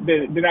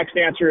the next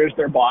answer is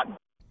they're bought.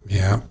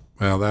 Yeah.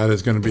 Well, that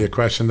is going to be a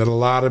question that a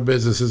lot of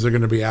businesses are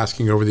going to be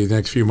asking over these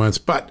next few months.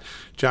 But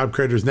Job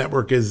Creators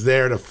Network is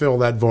there to fill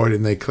that void,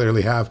 and they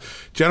clearly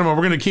have. Gentlemen,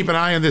 we're going to keep an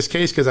eye on this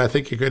case because I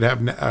think it could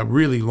have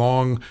really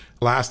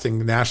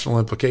long-lasting national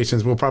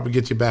implications. We'll probably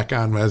get you back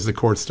on as the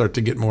courts start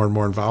to get more and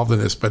more involved in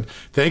this. But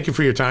thank you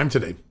for your time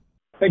today.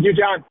 Thank you,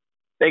 John.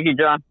 Thank you,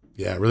 John.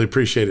 Yeah, really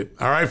appreciate it.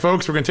 All right,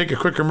 folks, we're going to take a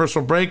quick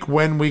commercial break.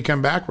 When we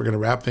come back, we're going to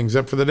wrap things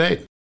up for the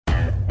day.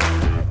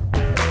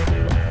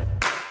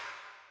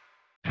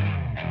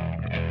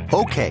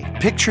 Okay,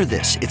 picture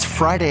this. It's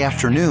Friday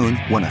afternoon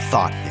when a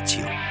thought hits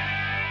you.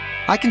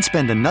 I can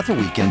spend another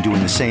weekend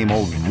doing the same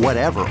old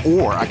whatever,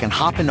 or I can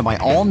hop into my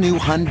all-new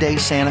Hyundai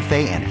Santa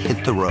Fe and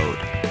hit the road.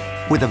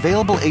 With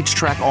available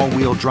H-Track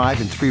all-wheel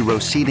drive and 3-row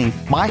seating,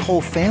 my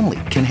whole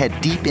family can head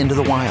deep into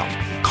the wild.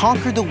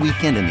 Conquer the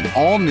weekend in the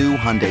all-new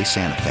Hyundai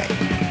Santa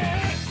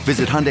Fe.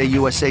 Visit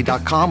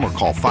HyundaiUSA.com or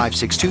call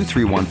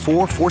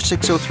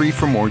 562-314-4603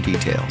 for more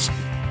details.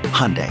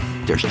 Hyundai,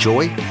 there's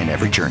joy in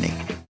every journey.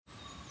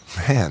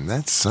 Man,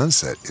 that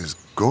sunset is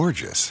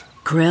gorgeous.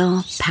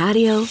 Grill,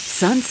 patio,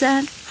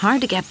 sunset.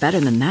 Hard to get better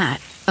than that.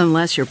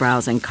 Unless you're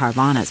browsing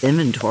Carvana's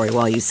inventory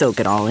while you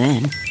soak it all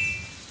in.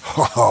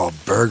 Oh,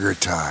 burger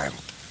time.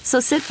 So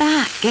sit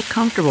back, get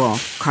comfortable.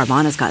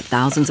 Carvana's got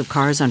thousands of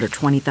cars under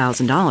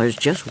 $20,000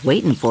 just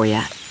waiting for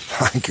you.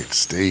 I could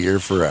stay here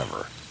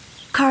forever.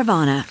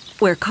 Carvana,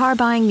 where car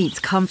buying meets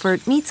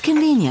comfort, meets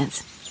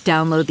convenience.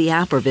 Download the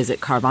app or visit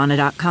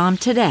Carvana.com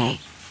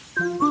today.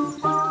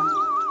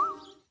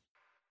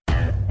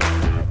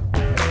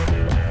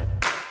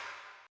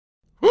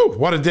 Woo,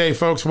 what a day,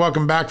 folks.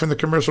 Welcome back from the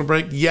commercial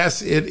break.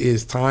 Yes, it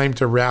is time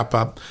to wrap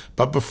up.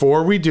 But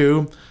before we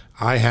do,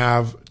 I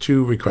have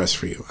 2 requests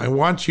for you. I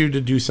want you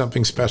to do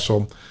something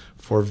special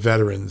for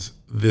veterans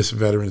this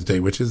Veterans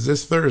Day, which is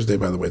this Thursday,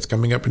 by the way. It's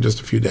coming up in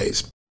just a few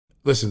days.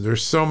 Listen,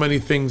 there's so many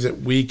things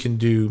that we can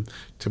do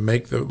to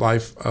make the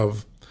life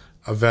of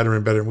a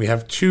veteran better. And we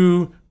have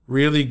 2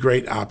 really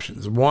great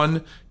options.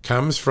 One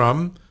comes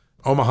from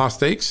Omaha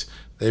Steaks.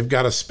 They've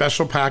got a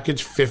special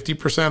package,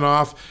 50%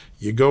 off.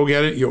 You go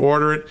get it, you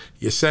order it,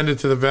 you send it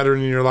to the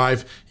veteran in your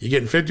life. You're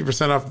getting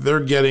 50% off. They're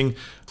getting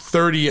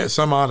 30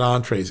 some odd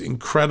entrees,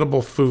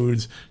 incredible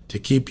foods to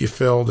keep you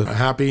filled and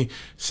happy.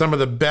 Some of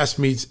the best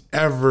meats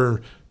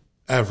ever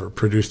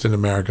produced in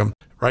America,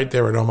 right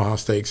there at Omaha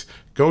Steaks.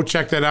 Go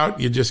check that out.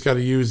 You just got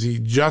to use the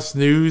Just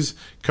News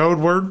code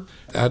word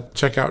at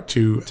checkout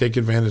to take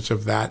advantage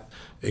of that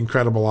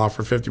incredible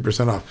offer,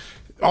 50% off.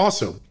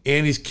 Also,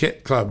 Annie's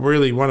Kit Club,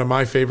 really one of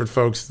my favorite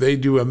folks. They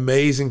do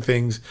amazing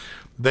things.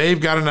 They've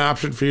got an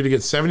option for you to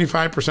get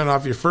 75%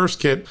 off your first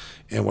kit.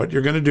 And what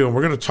you're going to do, and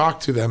we're going to talk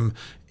to them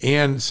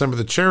and some of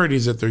the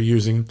charities that they're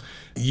using,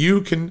 you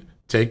can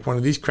take one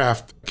of these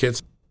craft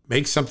kits,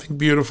 make something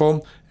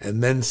beautiful,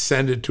 and then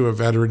send it to a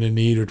veteran in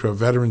need or to a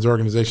veterans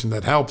organization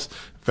that helps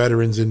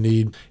veterans in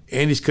need.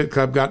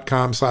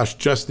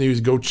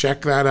 Annie'sKitClub.com/justnews. Go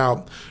check that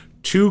out.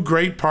 2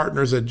 great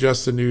partners at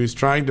Just the News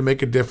trying to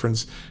make a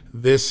difference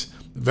this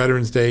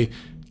Veterans Day,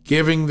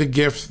 giving the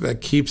gift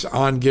that keeps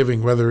on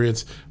giving, whether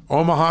it's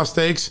Omaha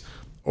Steaks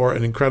or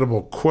an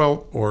incredible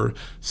quilt or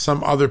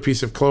some other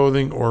piece of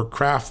clothing or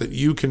craft that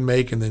you can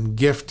make and then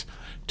gift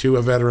to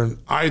a veteran.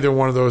 Either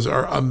one of those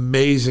are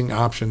amazing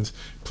options.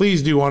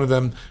 Please do one of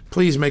them.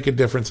 Please make a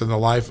difference in the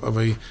life of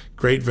a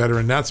great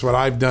veteran. That's what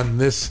I've done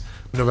this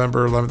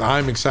November 11th.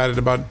 I'm excited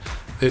about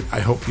it. I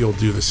hope you'll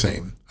do the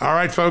same. All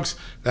right, folks,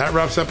 that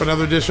wraps up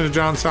another edition of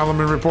John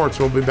Solomon Reports.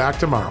 We'll be back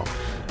tomorrow.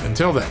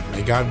 Until then,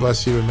 may God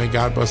bless you and may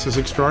God bless this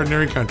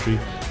extraordinary country,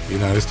 the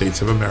United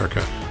States of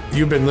America.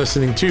 You've been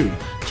listening to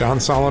John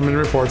Solomon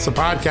Reports, the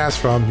podcast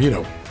from,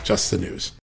 Just the News.